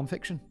work of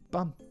non-fiction.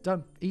 Bum,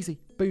 done, easy,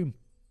 boom.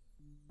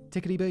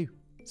 Tickety-boo,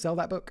 sell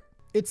that book.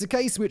 It's a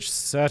case which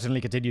certainly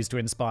continues to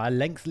inspire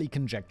lengthy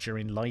conjecture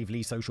in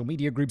lively social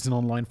media groups and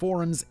online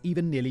forums,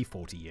 even nearly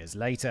 40 years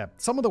later.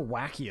 Some of the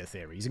wackier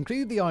theories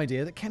include the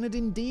idea that Ken had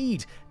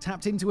indeed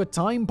tapped into a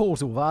time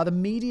portal via the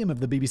medium of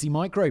the BBC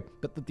Micro,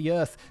 but that the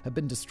Earth had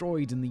been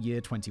destroyed in the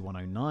year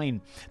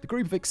 2109. The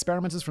group of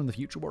experimenters from the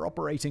future were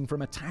operating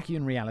from a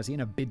Tachyon reality in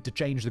a bid to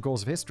change the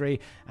course of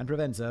history and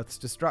prevent Earth's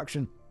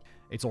destruction.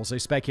 It's also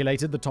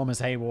speculated that Thomas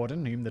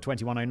Haywarden, whom the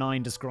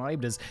 2109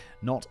 described as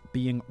not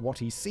being what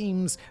he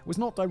seems, was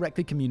not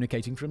directly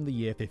communicating from the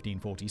year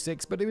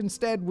 1546, but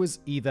instead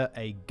was either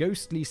a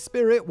ghostly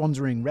spirit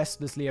wandering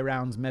restlessly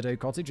around Meadow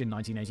Cottage in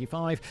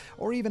 1985,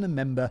 or even a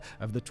member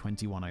of the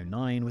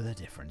 2109 with a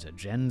different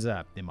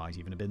agenda. It might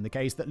even have been the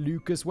case that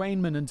Lucas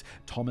Wainman and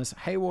Thomas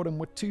Haywarden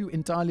were two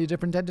entirely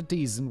different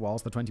entities, and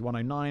whilst the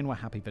 2109 were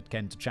happy for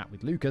Ken to chat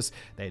with Lucas,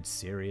 they had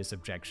serious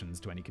objections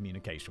to any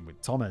communication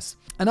with Thomas.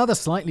 Another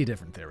slightly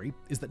different theory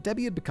is that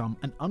Debbie had become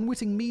an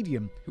unwitting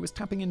medium who was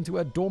tapping into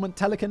her dormant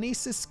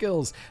telekinesis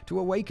skills to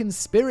awaken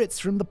spirits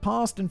from the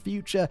past and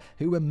future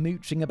who were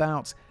mooching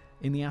about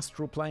in the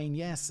astral plane.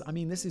 Yes, I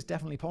mean, this is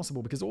definitely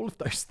possible because all of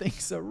those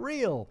things are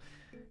real.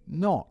 They're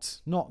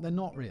not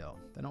real.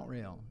 They're not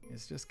real.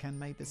 It's just Ken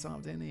made this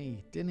up, didn't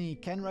he?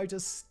 Ken wrote a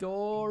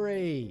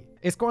story.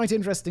 It's quite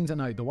interesting to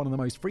note that one of the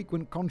most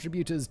frequent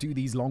contributors to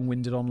these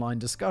long-winded online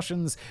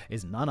discussions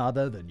is none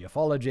other than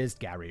ufologist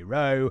Gary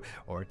Rowe,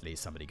 or at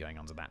least somebody going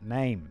under that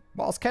name.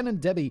 Whilst Ken and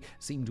Debbie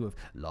seem to have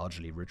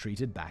largely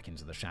retreated back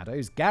into the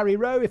shadows, Gary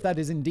Rowe, if it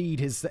is indeed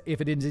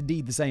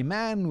the same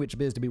man, which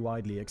appears to be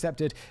widely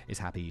accepted, is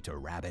happy to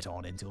rabbit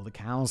on until the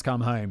cows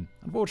come home.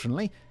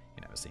 Unfortunately, he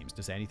never seems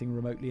to say anything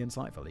remotely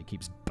insightful. He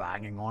keeps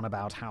banging on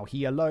about how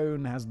he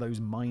alone has those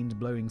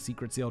mind-blowing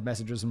secret sealed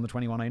messages from the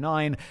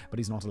 2109, but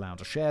he's not allowed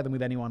to share them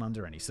with anyone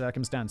under any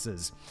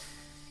circumstances.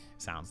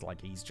 Sounds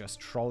like he's just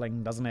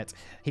trolling, doesn't it?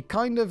 He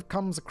kind of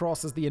comes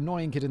across as the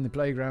annoying kid in the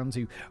playground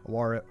who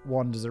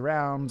wanders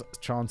around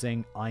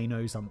chanting, "I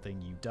know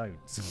something you don't."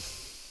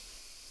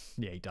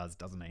 Yeah, he does,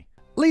 doesn't he?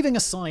 Leaving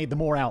aside the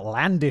more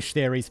outlandish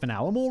theories for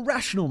now, a more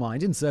rational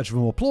mind in search of a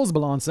more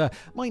plausible answer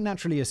might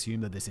naturally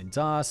assume that this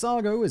entire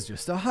saga was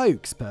just a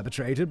hoax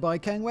perpetrated by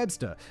Ken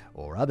Webster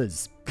or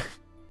others.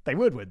 They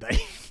would they?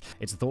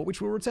 It's a thought which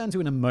we'll return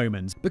to in a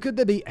moment, but could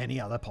there be any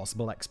other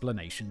possible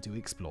explanation to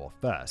explore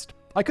first?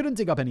 I couldn't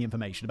dig up any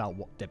information about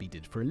what Debbie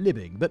did for a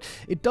living, but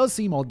it does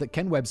seem odd that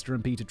Ken Webster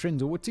and Peter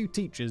Trindle were two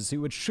teachers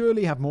who would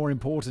surely have more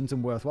important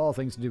and worthwhile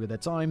things to do with their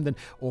time than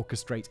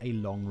orchestrate a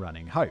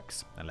long-running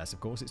hoax. Unless, of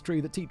course, it's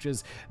true that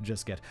teachers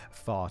just get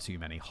far too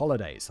many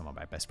holidays. Some of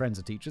my best friends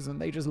are teachers,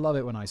 and they just love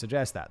it when I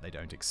suggest that. They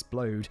don't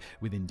explode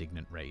with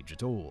indignant rage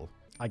at all.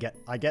 I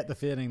get the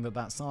feeling that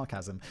that's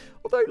sarcasm.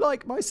 Although,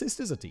 like, my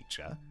sister's a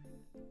teacher,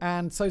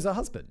 and so's her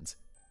husband.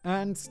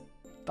 And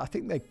I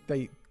think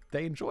they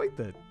enjoyed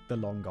the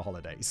longer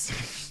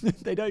holidays.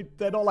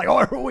 They're not like,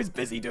 oh, we're always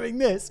busy doing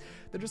this.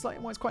 They're just like,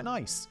 well, it's quite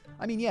nice.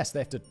 I mean, yes, they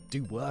have to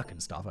do work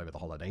and stuff over the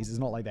holidays. It's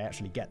not like they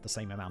actually get the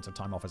same amount of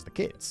time off as the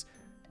kids.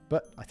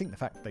 But I think the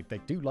fact they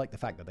do like the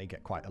fact that they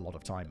get quite a lot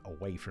of time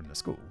away from the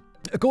school.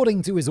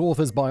 According to his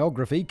author's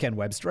biography, Ken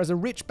Webster has a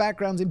rich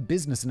background in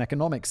business and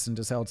economics and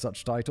has held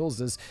such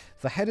titles as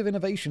the head of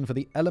innovation for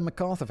the Ellen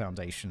MacArthur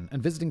Foundation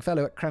and visiting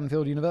fellow at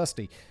Cranfield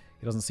University.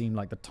 He doesn't seem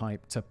like the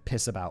type to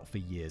piss about for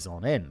years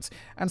on end.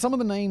 And some of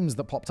the names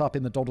that popped up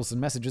in the Dodleston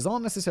messages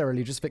aren't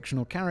necessarily just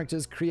fictional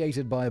characters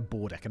created by a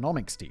bored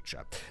economics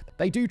teacher.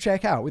 They do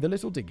check out with a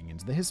little digging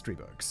into the history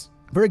books.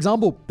 For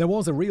example, there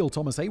was a real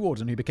Thomas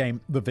Haywarden who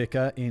became the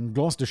vicar in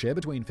Gloucestershire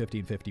between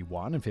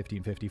 1551 and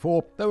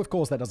 1554, though of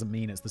course that doesn't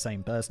mean it's the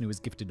same person who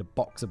was gifted a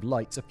box of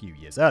lights a few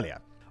years earlier.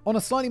 On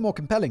a slightly more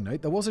compelling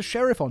note, there was a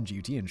sheriff on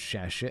duty in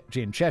Cheshire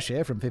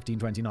from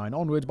 1529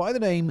 onward by the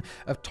name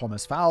of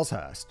Thomas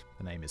Falshurst.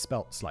 The name is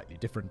spelt slightly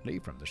differently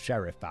from the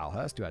Sheriff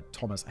Falhurst, who had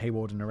Thomas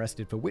Haywarden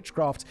arrested for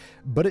witchcraft,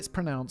 but it's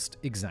pronounced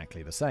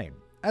exactly the same.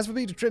 As for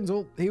Peter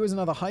Trindle, he was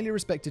another highly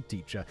respected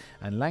teacher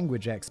and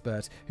language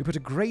expert who put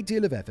a great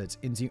deal of effort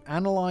into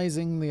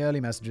analysing the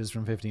early messages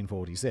from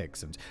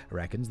 1546 and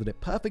reckons that it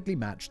perfectly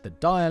matched the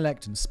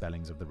dialect and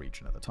spellings of the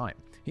region at the time.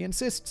 He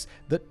insists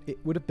that it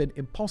would have been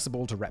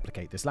impossible to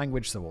replicate this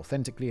language so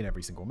authentically in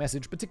every single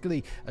message,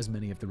 particularly as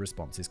many of the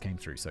responses came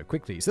through so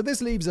quickly. So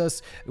this leaves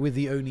us with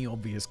the only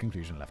obvious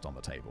conclusion left on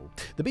the table.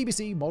 The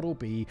BBC Model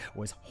B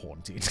was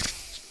haunted.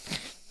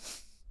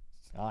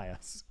 Ah,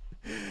 yes.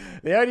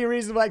 The only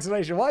reasonable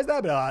explanation why is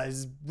that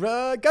is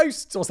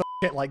ghosts or some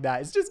shit like that.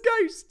 It's just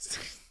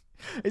ghosts.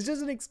 It's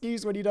just an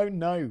excuse when you don't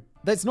know.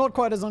 That's not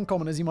quite as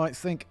uncommon as you might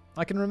think.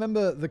 I can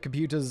remember the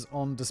computers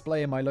on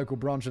display in my local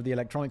branch of the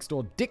electronics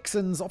store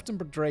Dixon's often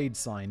portrayed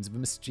signs of a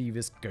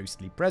mischievous,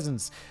 ghostly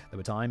presence. There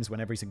were times when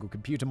every single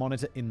computer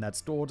monitor in that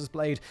store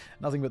displayed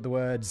nothing but the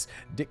words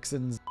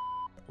Dixon's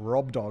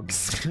Rob Dogs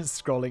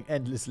scrolling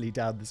endlessly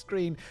down the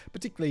screen,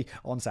 particularly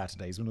on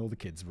Saturdays when all the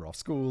kids were off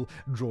school.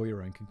 Draw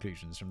your own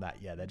conclusions from that.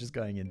 Yeah, they're just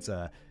going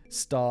into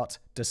start,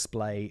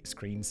 display,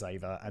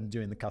 screensaver, and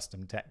doing the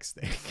custom text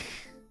thing.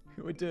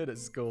 We do it at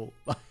school.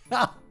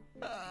 I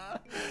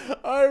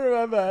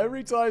remember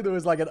every time there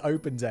was like an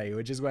open day,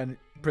 which is when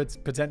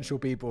potential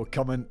people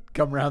come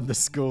around the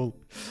school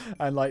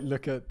and like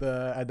look at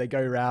and they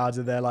go around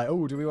and they're like,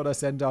 oh, do we want to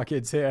send our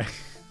kids here?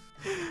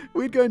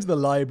 We'd go into the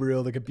library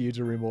or the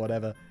computer room or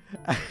whatever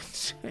and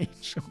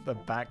change all the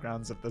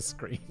backgrounds of the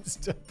screens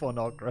to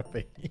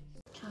pornography.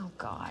 Oh,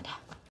 God.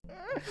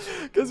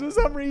 Because for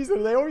some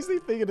reason, they obviously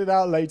figured it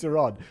out later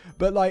on.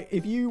 But like,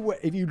 if you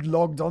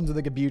logged onto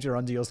the computer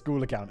under your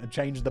school account and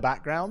changed the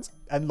background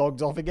and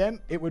logged off again,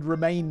 it would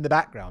remain the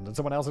background and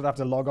someone else would have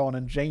to log on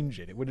and change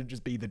it. It wouldn't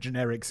just be the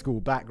generic school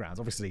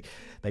backgrounds. Obviously,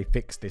 they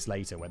fixed this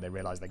later when they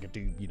realized they could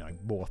do,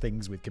 more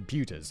things with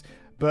computers.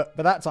 But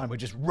by that time, we'd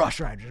just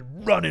rush around, just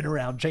running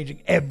around,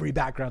 changing every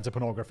background to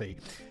pornography.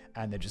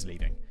 And they're just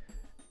leaving.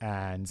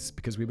 And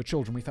because we were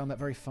children, we found that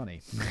very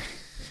funny.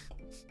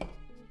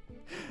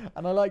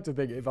 And I like to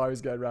think if I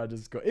was going around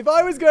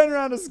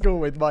to school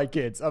with my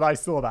kids and I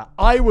saw that,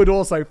 I would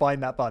also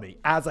find that funny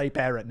as a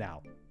parent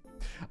now.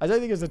 I don't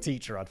think as a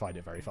teacher I'd find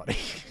it very funny.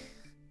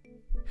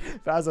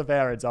 But as a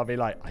parent, I'll be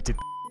like,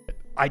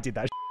 I did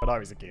that when I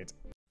was a kid.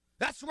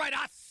 That's right,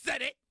 I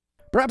said it!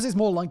 Perhaps it's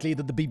more likely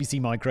that the BBC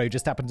Micro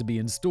just happened to be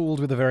installed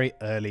with a very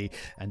early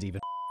and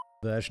even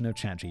version of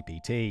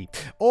ChatGPT.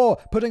 Or,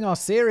 putting our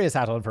serious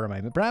hat on for a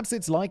moment, perhaps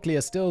it's likelier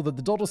still that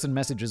the Dodleston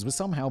messages were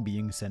somehow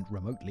being sent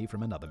remotely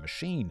from another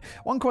machine.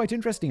 One quite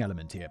interesting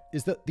element here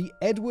is that the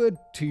Edward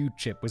II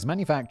chip was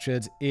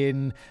manufactured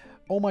in,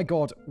 oh my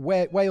god,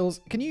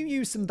 Wales. Can you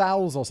use some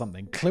vowels or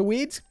something?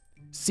 Clwyd?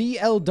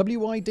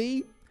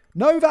 C-L-W-I-D?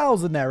 No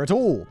vowels in there at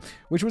all,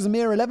 which was a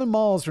mere 11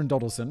 miles from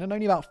Dodleston and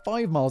only about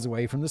 5 miles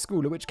away from the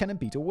school at which Ken and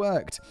Peter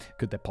worked.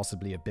 Could there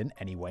possibly have been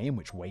any way in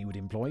which wayward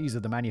employees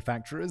of the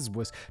manufacturers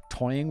was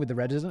toying with the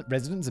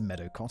residents of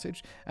Meadow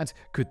Cottage? And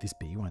could this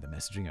be why the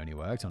messaging only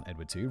worked on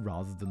Edward II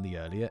rather than the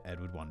earlier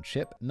Edward I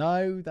chip?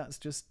 No, that's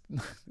just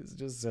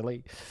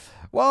silly.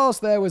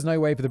 Whilst there was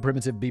no way for the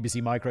primitive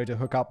BBC Micro to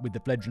hook up with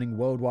the fledgling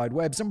World Wide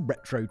Web, some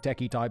retro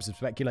techie types have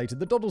speculated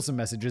the Dodleston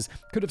messages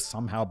could have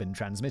somehow been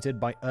transmitted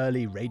by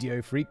early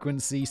radio frequencies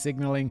frequency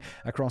signaling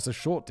across a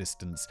short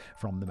distance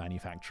from the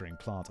manufacturing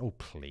plant. Oh,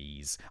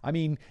 please. I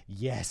mean,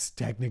 yes,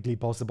 technically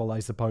possible, I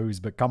suppose,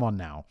 but come on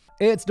now.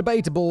 It's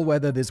debatable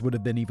whether this would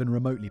have been even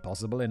remotely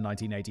possible in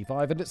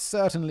 1985, and it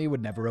certainly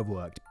would never have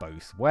worked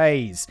both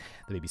ways.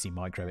 The BBC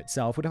Micro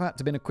itself would have had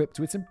to have been equipped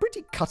with some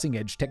pretty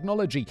cutting-edge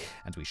technology,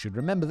 and we should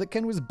remember that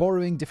Ken was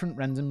borrowing different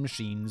random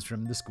machines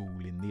from the school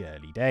in the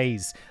early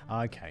days.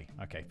 Okay,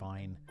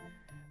 fine.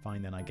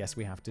 Fine, then I guess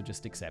we have to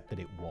just accept that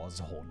it was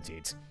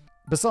haunted.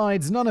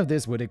 Besides, none of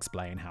this would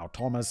explain how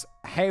Thomas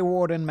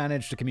Haywarden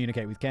managed to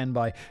communicate with Ken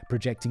by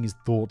projecting his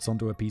thoughts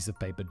onto a piece of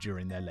paper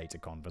during their later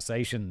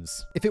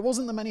conversations. If it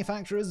wasn't the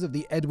manufacturers of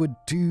the Edward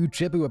II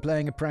chip who were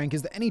playing a prank,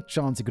 is there any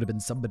chance it could have been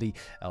somebody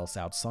else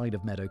outside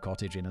of Meadow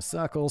Cottage in a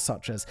circle,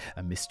 such as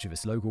a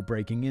mischievous local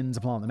breaking in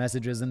to plant the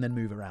messages and then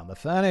move around the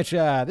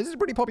furniture? This is a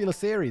pretty popular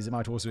theory, as it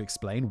might also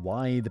explain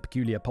why the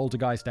peculiar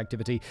poltergeist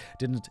activity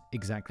didn't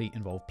exactly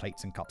involve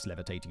plates and cups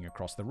levitating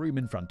across the room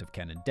in front of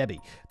Ken and Debbie.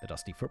 The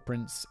dusty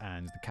footprints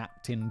and the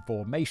cat-tin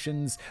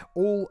formations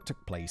all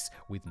took place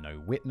with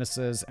no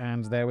witnesses,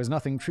 and there was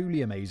nothing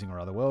truly amazing or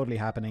otherworldly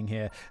happening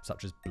here,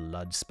 such as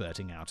blood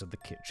spurting out of the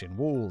kitchen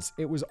walls.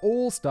 It was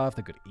all stuff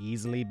that could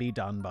easily be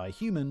done by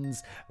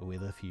humans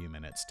with a few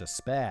minutes to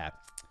spare.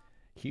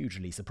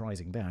 Hugely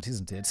surprising that,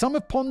 isn't it? Some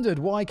have pondered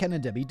why Ken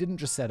and Debbie didn't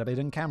just set up a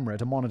hidden camera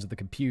to monitor the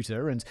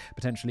computer and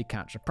potentially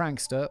catch a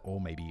prankster, or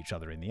maybe each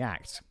other in the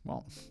act.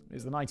 Well, it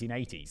was the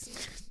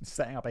 1980s.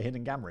 Setting up a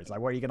hidden camera, it's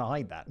like, where are you going to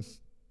hide that?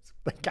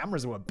 The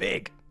cameras were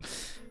big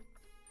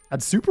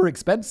and super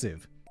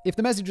expensive. If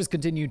the messages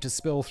continued to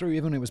spill through,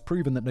 even when it was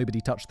proven that nobody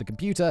touched the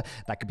computer,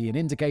 that could be an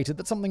indicator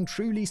that something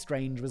truly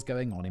strange was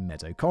going on in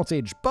Meadow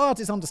Cottage.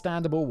 But it's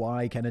understandable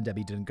why Ken and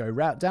Debbie didn't go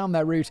down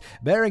that route,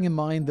 bearing in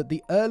mind that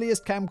the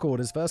earliest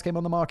camcorders first came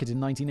on the market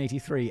in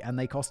 1983, and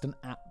they cost an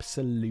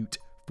absolute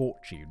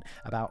fortune,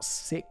 about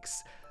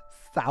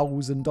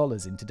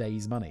 $6,000 in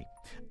today's money.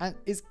 And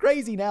it's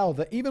crazy now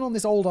that even on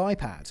this old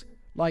iPad,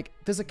 like,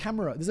 there's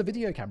a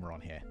video camera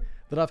on here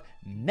that I've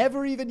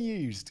never even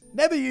used.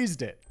 Never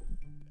used it.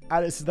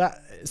 And it's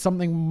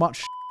something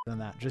much than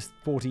that, just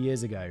 40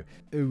 years ago.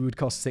 It would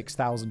cost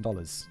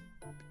 $6,000.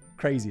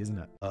 Crazy, isn't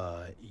it?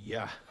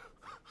 Yeah.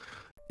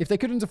 If they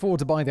couldn't afford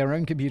to buy their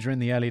own computer in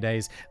the early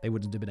days, they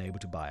wouldn't have been able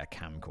to buy a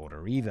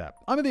camcorder either.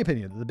 I'm of the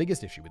opinion that the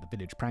biggest issue with the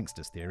village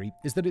pranksters theory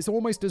is that it's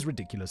almost as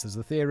ridiculous as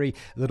the theory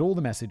that all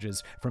the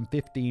messages from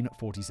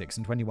 1546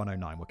 and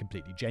 2109 were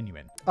completely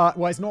genuine.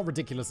 Well, it's not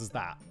ridiculous as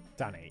that,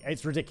 Danny.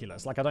 It's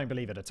ridiculous. Like, I don't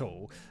believe it at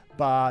all.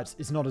 But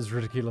it's not as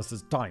ridiculous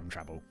as time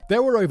travel.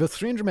 There were over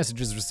 300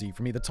 messages received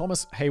from either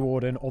Thomas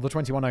Haywarden or the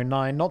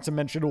 2109, not to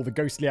mention all the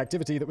ghostly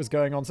activity that was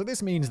going on. So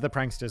this means the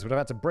pranksters would have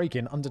had to break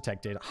in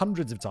undetected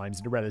hundreds of times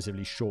in a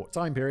relatively short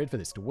time period for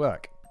this to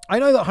work. I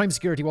know that home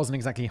security wasn't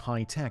exactly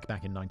high-tech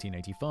back in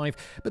 1985,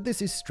 but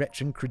this is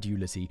stretching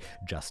credulity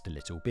just a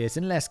little bit,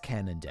 unless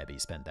Ken and Debbie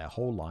spent their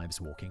whole lives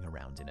walking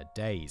around in a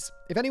daze.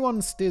 If anyone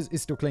is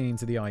still clinging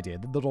to the idea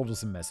that the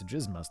Dodleston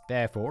messages must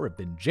therefore have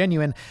been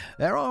genuine,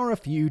 there are a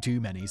few too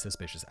many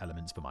suspicious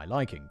elements for my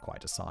liking,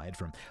 quite aside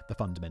from the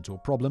fundamental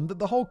problem that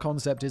the whole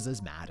concept is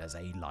as mad as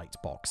a light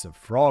box of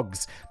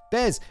frogs.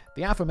 There's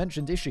the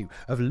aforementioned issue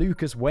of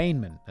Lucas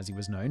Wainman, as he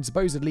was known,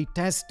 supposedly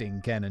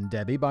testing Ken and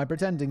Debbie by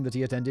pretending that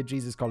he attended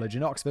Jesus College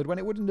in Oxford when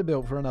it wouldn't have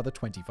built for another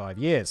 25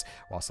 years.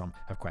 While some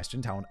have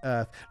questioned how on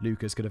earth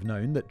Lucas could have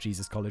known that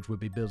Jesus College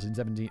would be built in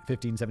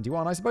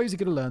 1571, I suppose he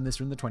could have learned this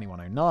from the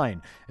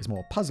 2109. It's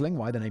more puzzling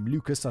why the name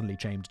Lucas suddenly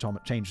changed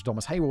to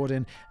Thomas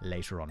Haywarden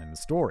later on in the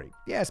story.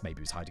 Yes, maybe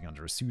he was hiding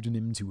under a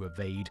pseudonym to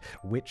evade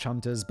witch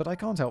hunters, but I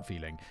can't help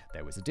feeling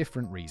there was a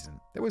different reason.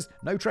 There was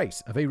no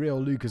trace of a real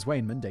Lucas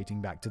Wainman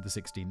dating back to the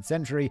 16th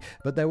century,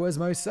 but there was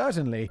most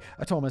certainly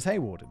a Thomas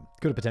Haywarden.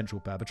 Could a potential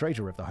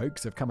perpetrator of the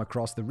hoax have come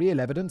across the real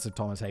evidence of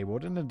Thomas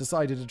Haywarden and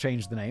decided to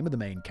change the name of the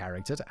main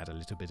character to add a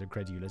little bit of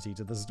credulity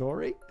to the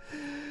story?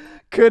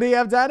 Could he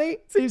have, Danny?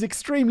 Seems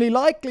extremely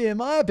likely in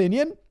my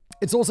opinion.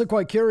 It's also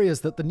quite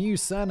curious that the new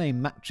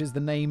surname matches the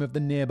name of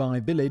the nearby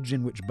village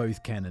in which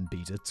both Ken and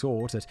Peter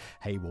taught at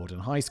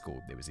Haywarden High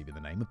School. It was even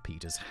the name of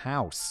Peter's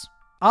house.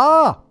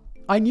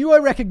 I knew I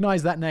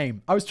recognized that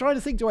name. I was trying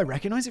to think, do I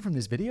recognize it from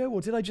this video?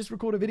 Or did I just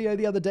record a video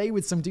the other day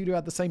with some dude who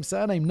had the same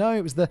surname? No,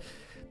 it was the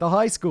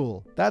high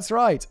school. That's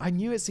right. I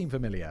knew it seemed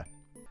familiar.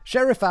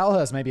 Sheriff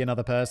Falhurst may be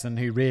another person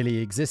who really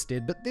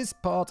existed, but this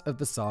part of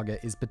the saga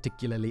is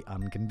particularly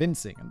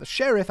unconvincing, and the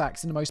sheriff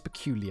acts in a most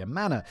peculiar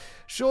manner.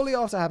 Surely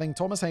after having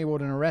Thomas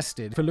Haywarden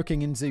arrested for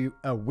looking into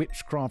a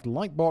witchcraft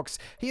lightbox,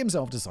 he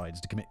himself decides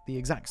to commit the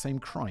exact same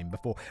crime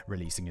before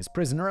releasing his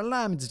prisoner,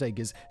 allowing him to take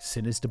his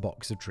sinister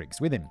box of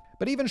tricks with him.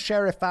 But even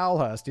Sheriff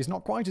Falhurst is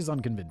not quite as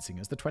unconvincing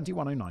as the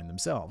 2109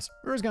 themselves.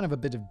 We're going to have a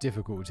bit of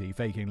difficulty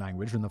faking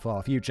language from the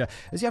far future,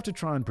 as you have to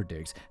try and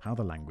predict how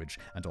the language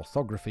and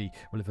orthography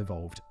will have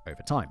evolved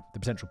over time. The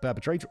potential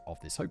perpetrator of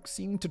this hoax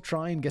seemed to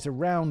try and get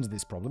around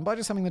this problem by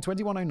just having the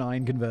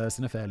 2109 converse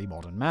in a fairly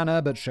modern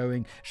manner, but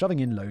shoving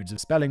in loads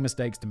of spelling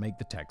mistakes to make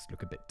the text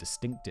look a bit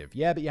distinctive.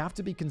 Yeah, but you have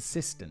to be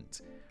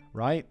consistent,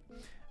 right?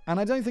 And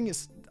I don't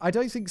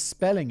think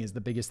spelling is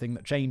the biggest thing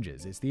that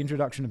changes. It's the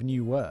introduction of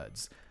new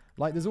words.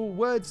 Like, there's all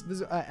words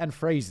and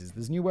phrases.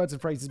 There's new words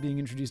and phrases being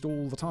introduced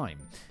all the time.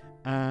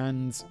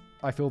 And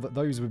I feel that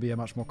those would be a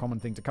much more common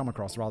thing to come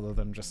across rather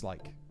than just,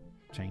 like,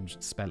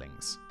 changed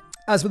spellings.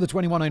 As for the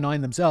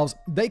 2109 themselves,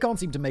 they can't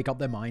seem to make up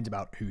their mind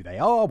about who they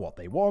are, what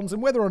they want,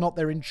 and whether or not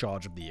they're in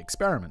charge of the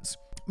experiments.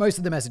 Most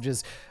of the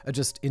messages are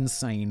just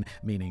insane,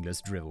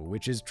 meaningless drivel,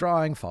 which is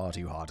trying far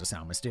too hard to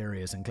sound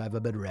mysterious and clever,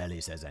 but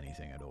rarely says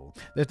anything at all.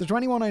 If the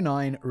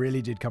 2109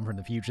 really did come from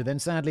the future, then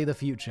sadly the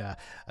future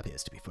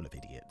appears to be full of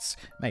idiots.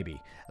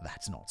 Maybe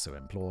that's not so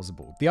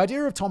implausible. The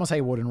idea of Thomas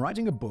Haywarden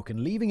writing a book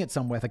and leaving it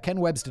somewhere for Ken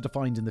Webster to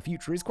find in the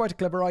future is quite a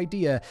clever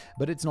idea,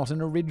 but it's not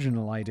an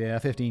original idea.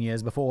 15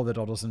 years before the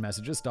Dodleston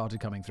messages started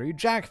coming through,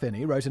 Jack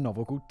Finney wrote a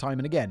novel called Time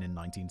and Again in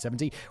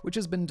 1970, which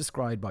has been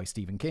described by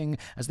Stephen King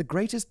as the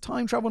greatest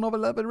time travel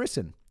novel ever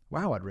written.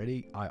 Wow,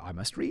 I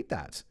must read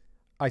that.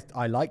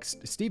 I like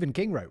Stephen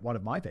King wrote one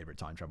of my favorite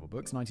time travel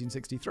books,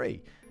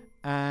 1963.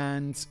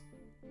 And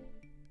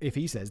if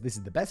he says this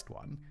is the best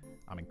one,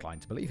 I'm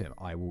inclined to believe him.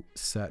 I will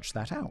search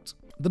that out.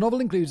 The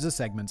novel includes a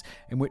segment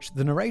in which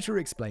the narrator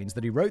explains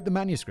that he wrote the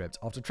manuscript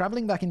after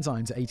traveling back in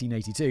time to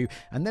 1882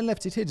 and then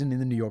left it hidden in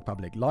the New York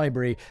Public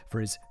Library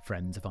for his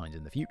friend to find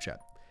in the future.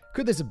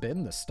 Could this have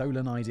been the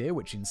stolen idea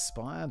which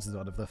inspired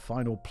one of the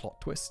final plot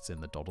twists in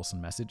the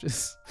Dodleston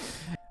messages?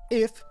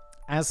 If,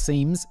 as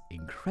seems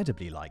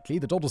incredibly likely,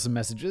 the Dodleston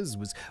messages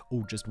was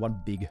all just one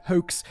big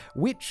hoax,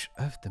 which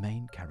of the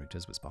main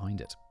characters was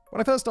behind it? When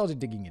I first started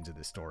digging into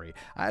this story,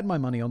 I had my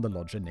money on the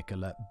lodger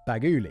Nicola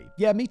Baguli.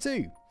 Yeah, me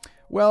too.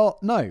 Well,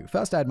 no.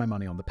 First I had my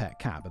money on the pet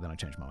cat, but then I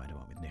changed my mind and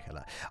went with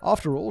Nicola.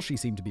 After all, she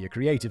seemed to be a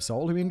creative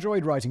soul who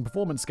enjoyed writing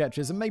performance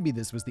sketches, and maybe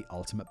this was the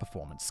ultimate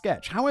performance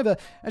sketch. However,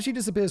 as she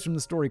disappears from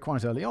the story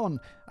quite early on,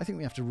 I think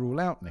we have to rule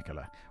out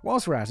Nicola.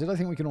 Whilst we're at it, I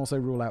think we can also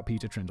rule out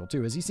Peter Trindle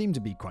too, as he seemed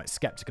to be quite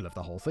skeptical of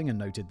the whole thing and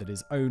noted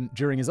that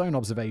during his own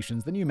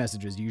observations, the new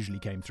messages usually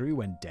came through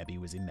when Debbie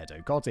was in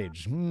Meadow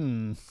Cottage.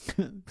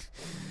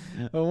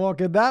 What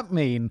could that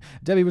mean?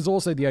 Debbie was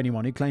also the only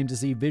one who claimed to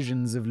see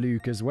visions of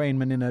Lucas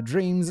Wainman in her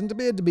dreams and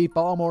appeared to be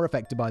far more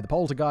affected by the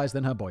poltergeist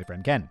than her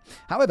boyfriend Ken.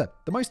 However,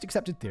 the most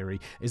accepted theory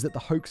is that the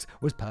hoax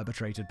was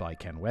perpetrated by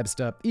Ken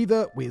Webster,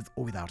 either with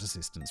or without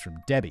assistance from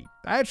Debbie.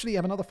 I actually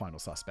have another final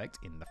suspect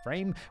in the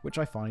frame, which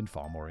I find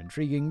far more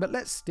intriguing, but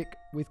let's stick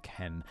with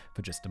Ken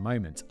for just a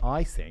moment.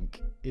 I think,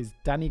 is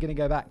Danny going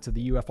to go back to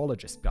the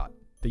ufologist guy,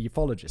 the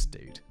ufologist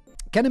dude?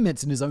 Ken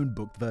admits in his own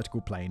book, The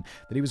Vertical Plane,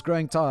 that he was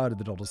growing tired of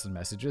the Dodleston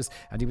messages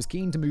and he was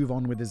keen to move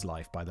on with his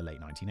life by the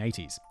late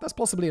 1980s. That's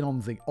possibly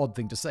an odd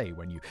thing to say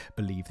when you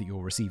believe that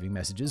you're receiving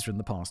messages from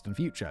the past and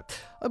future.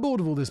 I'm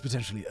bored of all this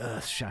potentially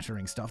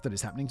earth-shattering stuff that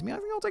is happening to me. I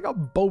think I'll take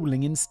up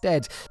bowling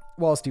instead.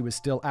 Whilst he was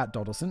still at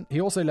Dodleston,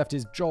 he also left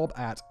his job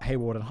at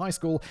Haywarden High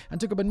School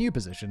and took up a new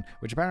position,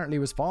 which apparently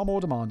was far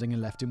more demanding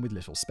and left him with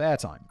little spare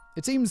time.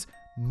 It seems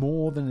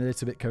more than a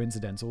little bit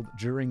coincidental that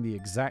during the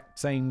exact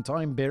same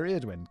time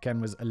period when Ken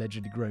was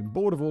allegedly growing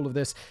bored of all of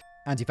this,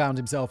 and he found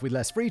himself with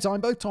less free time,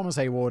 both Thomas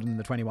Haywarden and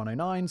the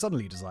 2109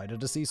 suddenly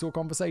decided to cease all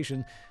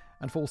conversation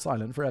and fall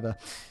silent forever.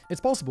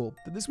 It's possible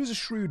that this was a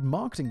shrewd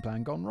marketing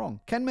plan gone wrong.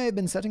 Ken may have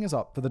been setting us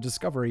up for the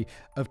discovery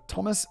of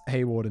Thomas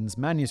Haywarden's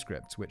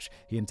manuscript, which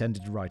he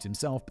intended to write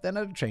himself, but then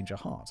had a change of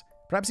heart.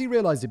 Perhaps he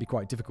realized it'd be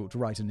quite difficult to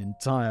write an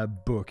entire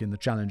book in the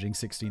challenging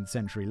 16th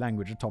century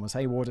language of Thomas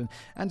Haywarden,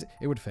 and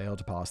it would fail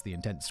to pass the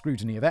intense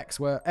scrutiny of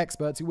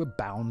experts who were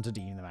bound to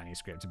deem the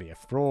manuscript to be a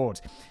fraud.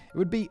 It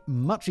would be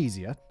much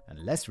easier and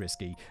less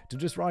risky to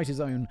just write his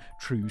own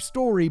true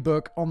story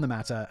book on the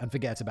matter and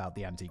forget about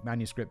the antique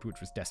manuscript, which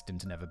was destined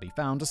to never be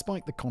found,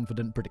 despite the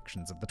confident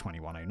predictions of the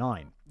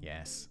 2109.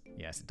 Yes,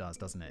 it does,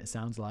 doesn't it? It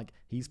sounds like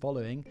he's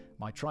following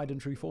my tried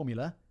and true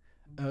formula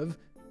of,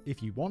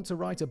 if you want to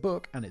write a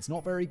book and it's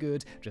not very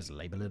good, just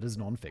label it as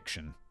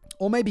non-fiction.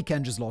 Or maybe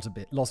Ken just lost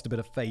a bit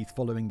of faith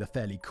following the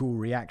fairly cool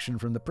reaction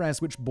from the press,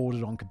 which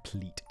bordered on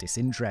complete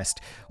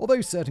disinterest.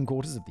 Although certain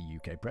quarters of the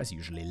UK press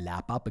usually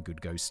lap up a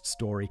good ghost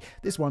story,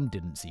 this one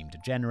didn't seem to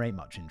generate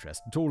much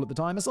interest at all at the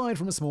time, aside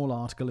from a small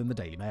article in the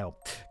Daily Mail.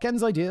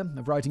 Ken's idea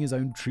of writing his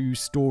own true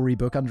story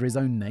book under his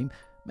own name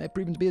may have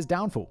proven to be his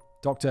downfall.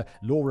 Dr.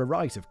 Laura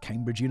Wright of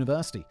Cambridge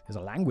University is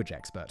a language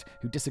expert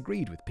who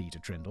disagreed with Peter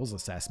Trindle's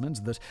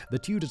assessment that the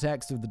Tudor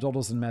text of the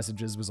Dodleston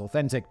messages was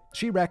authentic.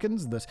 She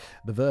reckons that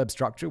the verb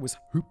structure was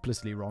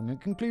hopelessly wrong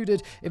and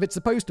concluded if it's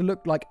supposed to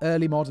look like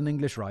early modern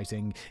English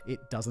writing, it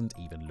doesn't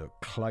even look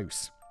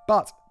close.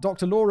 But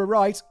Dr. Laura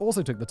Wright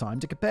also took the time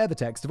to compare the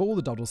text of all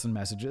the Dodleston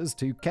messages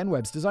to Ken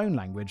Webster's own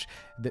language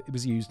that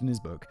was used in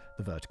his book,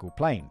 The Vertical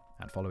Plane.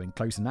 And following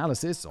close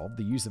analysis of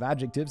the use of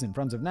adjectives in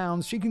front of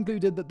nouns, she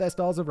concluded that their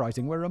styles of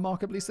writing were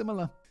remarkably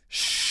similar.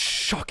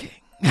 Shocking.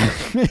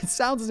 It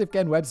sounds as if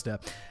Ken Webster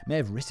may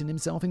have written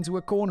himself into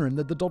a corner and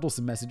that the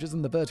Dodleston messages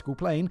and The Vertical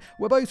Plane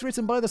were both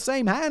written by the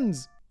same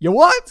hands. You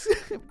what?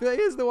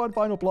 Here's the one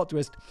final plot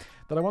twist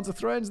that I want to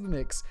throw into the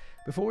mix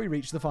before we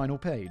reach the final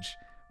page.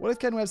 What if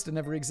Ken Webster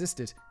never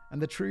existed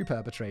and the true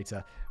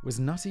perpetrator was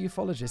nutty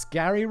ufologist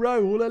Gary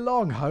Rowe all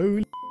along?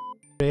 Holy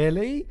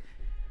really?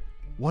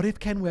 What if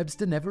Ken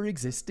Webster never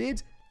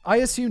existed? I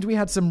assumed we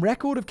had some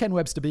record of Ken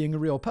Webster being a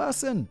real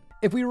person.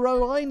 If we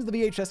rewind the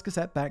VHS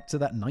cassette back to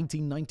that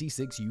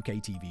 1996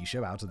 UK TV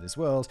show Out of This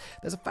World,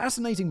 there's a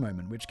fascinating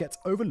moment which gets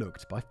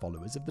overlooked by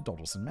followers of the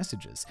Dodleston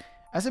messages.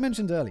 As I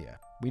mentioned earlier,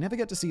 we never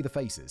get to see the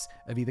faces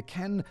of either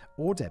Ken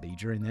or Debbie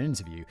during their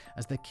interview,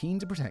 as they're keen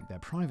to protect their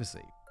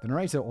privacy. The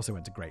narrator also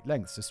went to great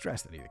lengths to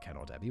stress that either Ken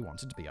or Debbie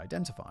wanted to be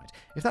identified.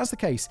 If that's the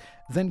case,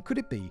 then could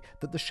it be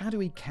that the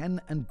shadowy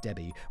Ken and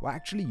Debbie were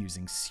actually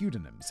using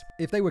pseudonyms?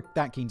 If they were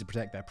that keen to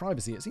protect their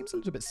privacy, it seems a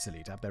little bit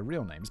silly to have their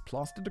real names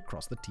plastered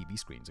across the TV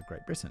screens of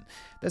Great Britain.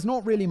 There's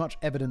not really much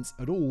evidence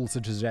at all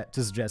to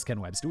suggest Ken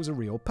Webster was a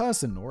real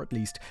person, or at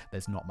least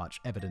there's not much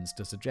evidence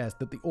to suggest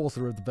that the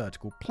author of The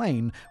Vertical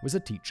Plane was a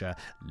teacher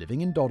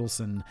living in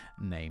Dodleston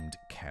named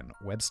Ken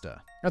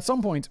Webster. At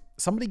some point,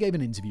 somebody gave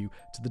an interview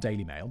to the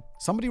Daily Mail,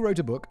 somebody wrote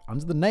a book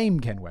under the name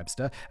Ken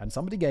Webster, and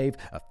somebody gave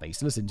a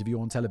faceless interview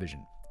on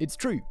television. It's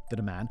true that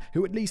a man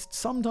who at least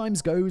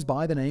sometimes goes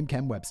by the name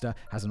Ken Webster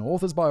has an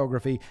author's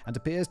biography and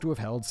appears to have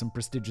held some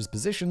prestigious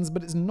positions,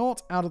 but it's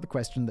not out of the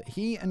question that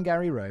he and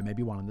Gary Rowe may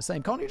be one and the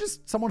same. Can't you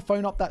just someone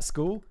phone up that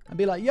school and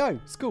be like, yo,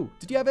 school,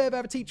 did you ever have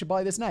a teacher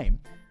by this name?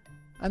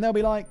 And they'll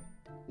be like,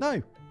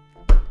 no.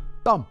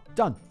 Done.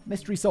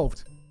 Mystery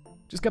solved.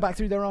 Just go back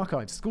through their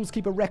archives. Schools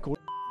keep a record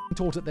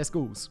taught at their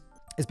schools.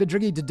 It's been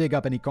tricky to dig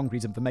up any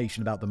concrete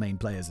information about the main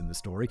players in the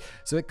story,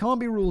 so it can't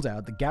be ruled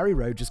out that Gary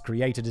Rowe just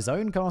created his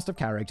own cast of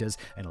characters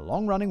in a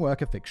long-running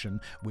work of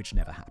fiction which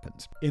never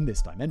happened. In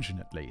this dimension,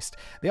 at least.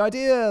 The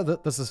idea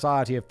that the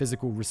Society of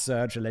Physical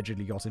Research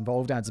allegedly got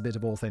involved adds a bit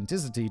of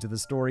authenticity to the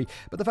story,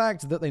 but the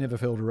fact that they never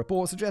filled a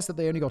report suggests that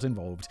they only got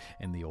involved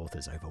in the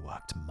author's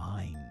overworked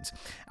mind.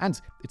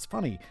 And it's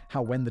funny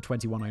how when the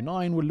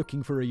 2109 were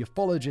looking for a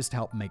ufologist to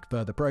help make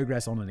further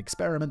progress on an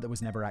experiment that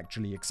was never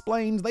actually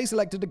explained, they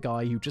selected a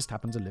guy who just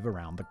happened to live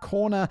around the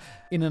corner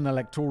in an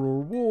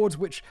electoral ward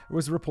which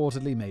was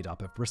reportedly made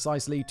up of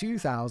precisely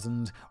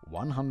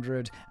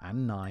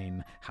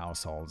 2,109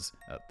 households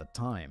at the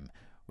time.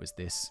 Was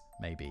this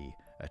maybe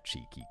a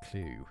cheeky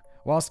clue?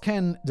 Whilst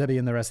Ken, Debbie,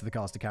 and the rest of the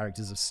cast of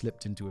characters have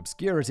slipped into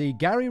obscurity,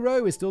 Gary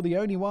Rowe is still the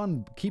only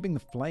one keeping the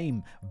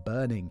flame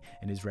burning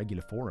in his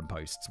regular forum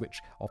posts, which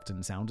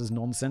often sound as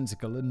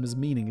nonsensical and as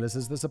meaningless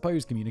as the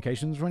supposed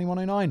communications from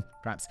 2109.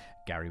 Perhaps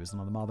Gary was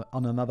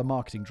on another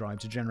marketing drive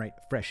to generate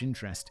fresh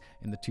interest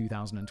in the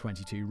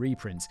 2022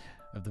 reprint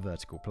of The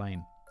Vertical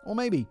Plane. Or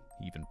maybe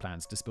he even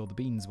plans to spill the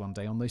beans one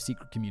day on those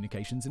secret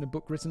communications in a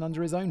book written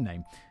under his own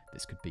name.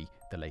 This could be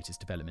the latest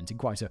development in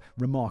quite a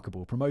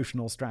remarkable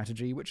promotional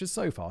strategy, which has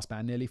so far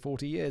spanned nearly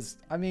 40 years.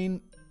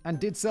 And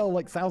did sell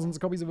like thousands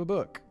of copies of a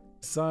book.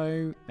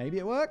 So maybe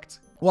it worked?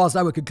 Whilst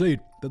I would conclude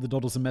that the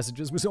Dodleston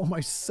messages was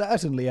almost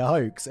certainly a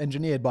hoax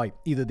engineered by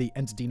either the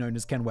entity known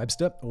as Ken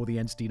Webster or the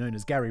entity known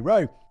as Gary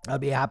Rowe,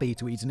 I'd be happy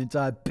to eat an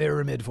entire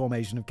pyramid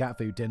formation of cat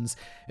food tins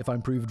if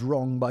I'm proved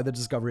wrong by the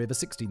discovery of a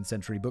 16th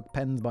century book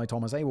penned by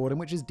Thomas Hayward and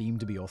which is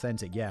deemed to be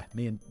authentic. Yeah,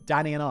 me and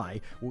Danny and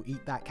I will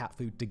eat that cat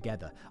food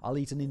together. I'll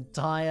eat an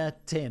entire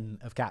tin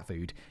of cat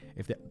food.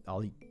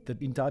 I'll eat the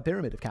entire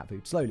pyramid of cat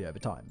food slowly over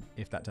time,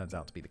 if that turns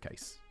out to be the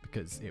case,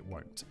 because it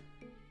won't.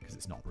 Because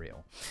it's not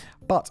real.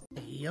 But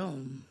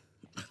Yum.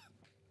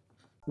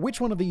 which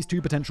one of these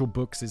two potential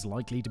books is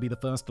likely to be the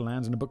first to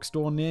land in a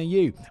bookstore near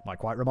you? My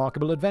Quite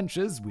Remarkable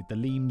Adventures with the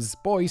Leames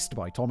Boist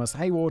by Thomas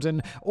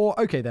Haywarden, or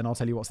okay then I'll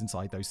tell you what's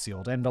inside those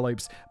sealed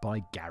envelopes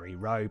by Gary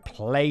Rowe.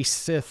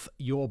 Placeth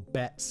your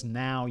bets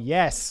now.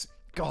 Yes.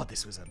 God,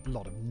 this was a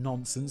lot of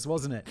nonsense,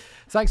 wasn't it?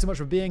 Thanks so much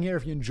for being here.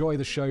 If you enjoy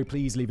the show,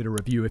 please leave it a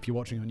review. If you're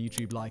watching on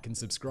YouTube, like and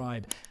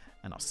subscribe,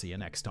 and I'll see you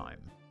next time.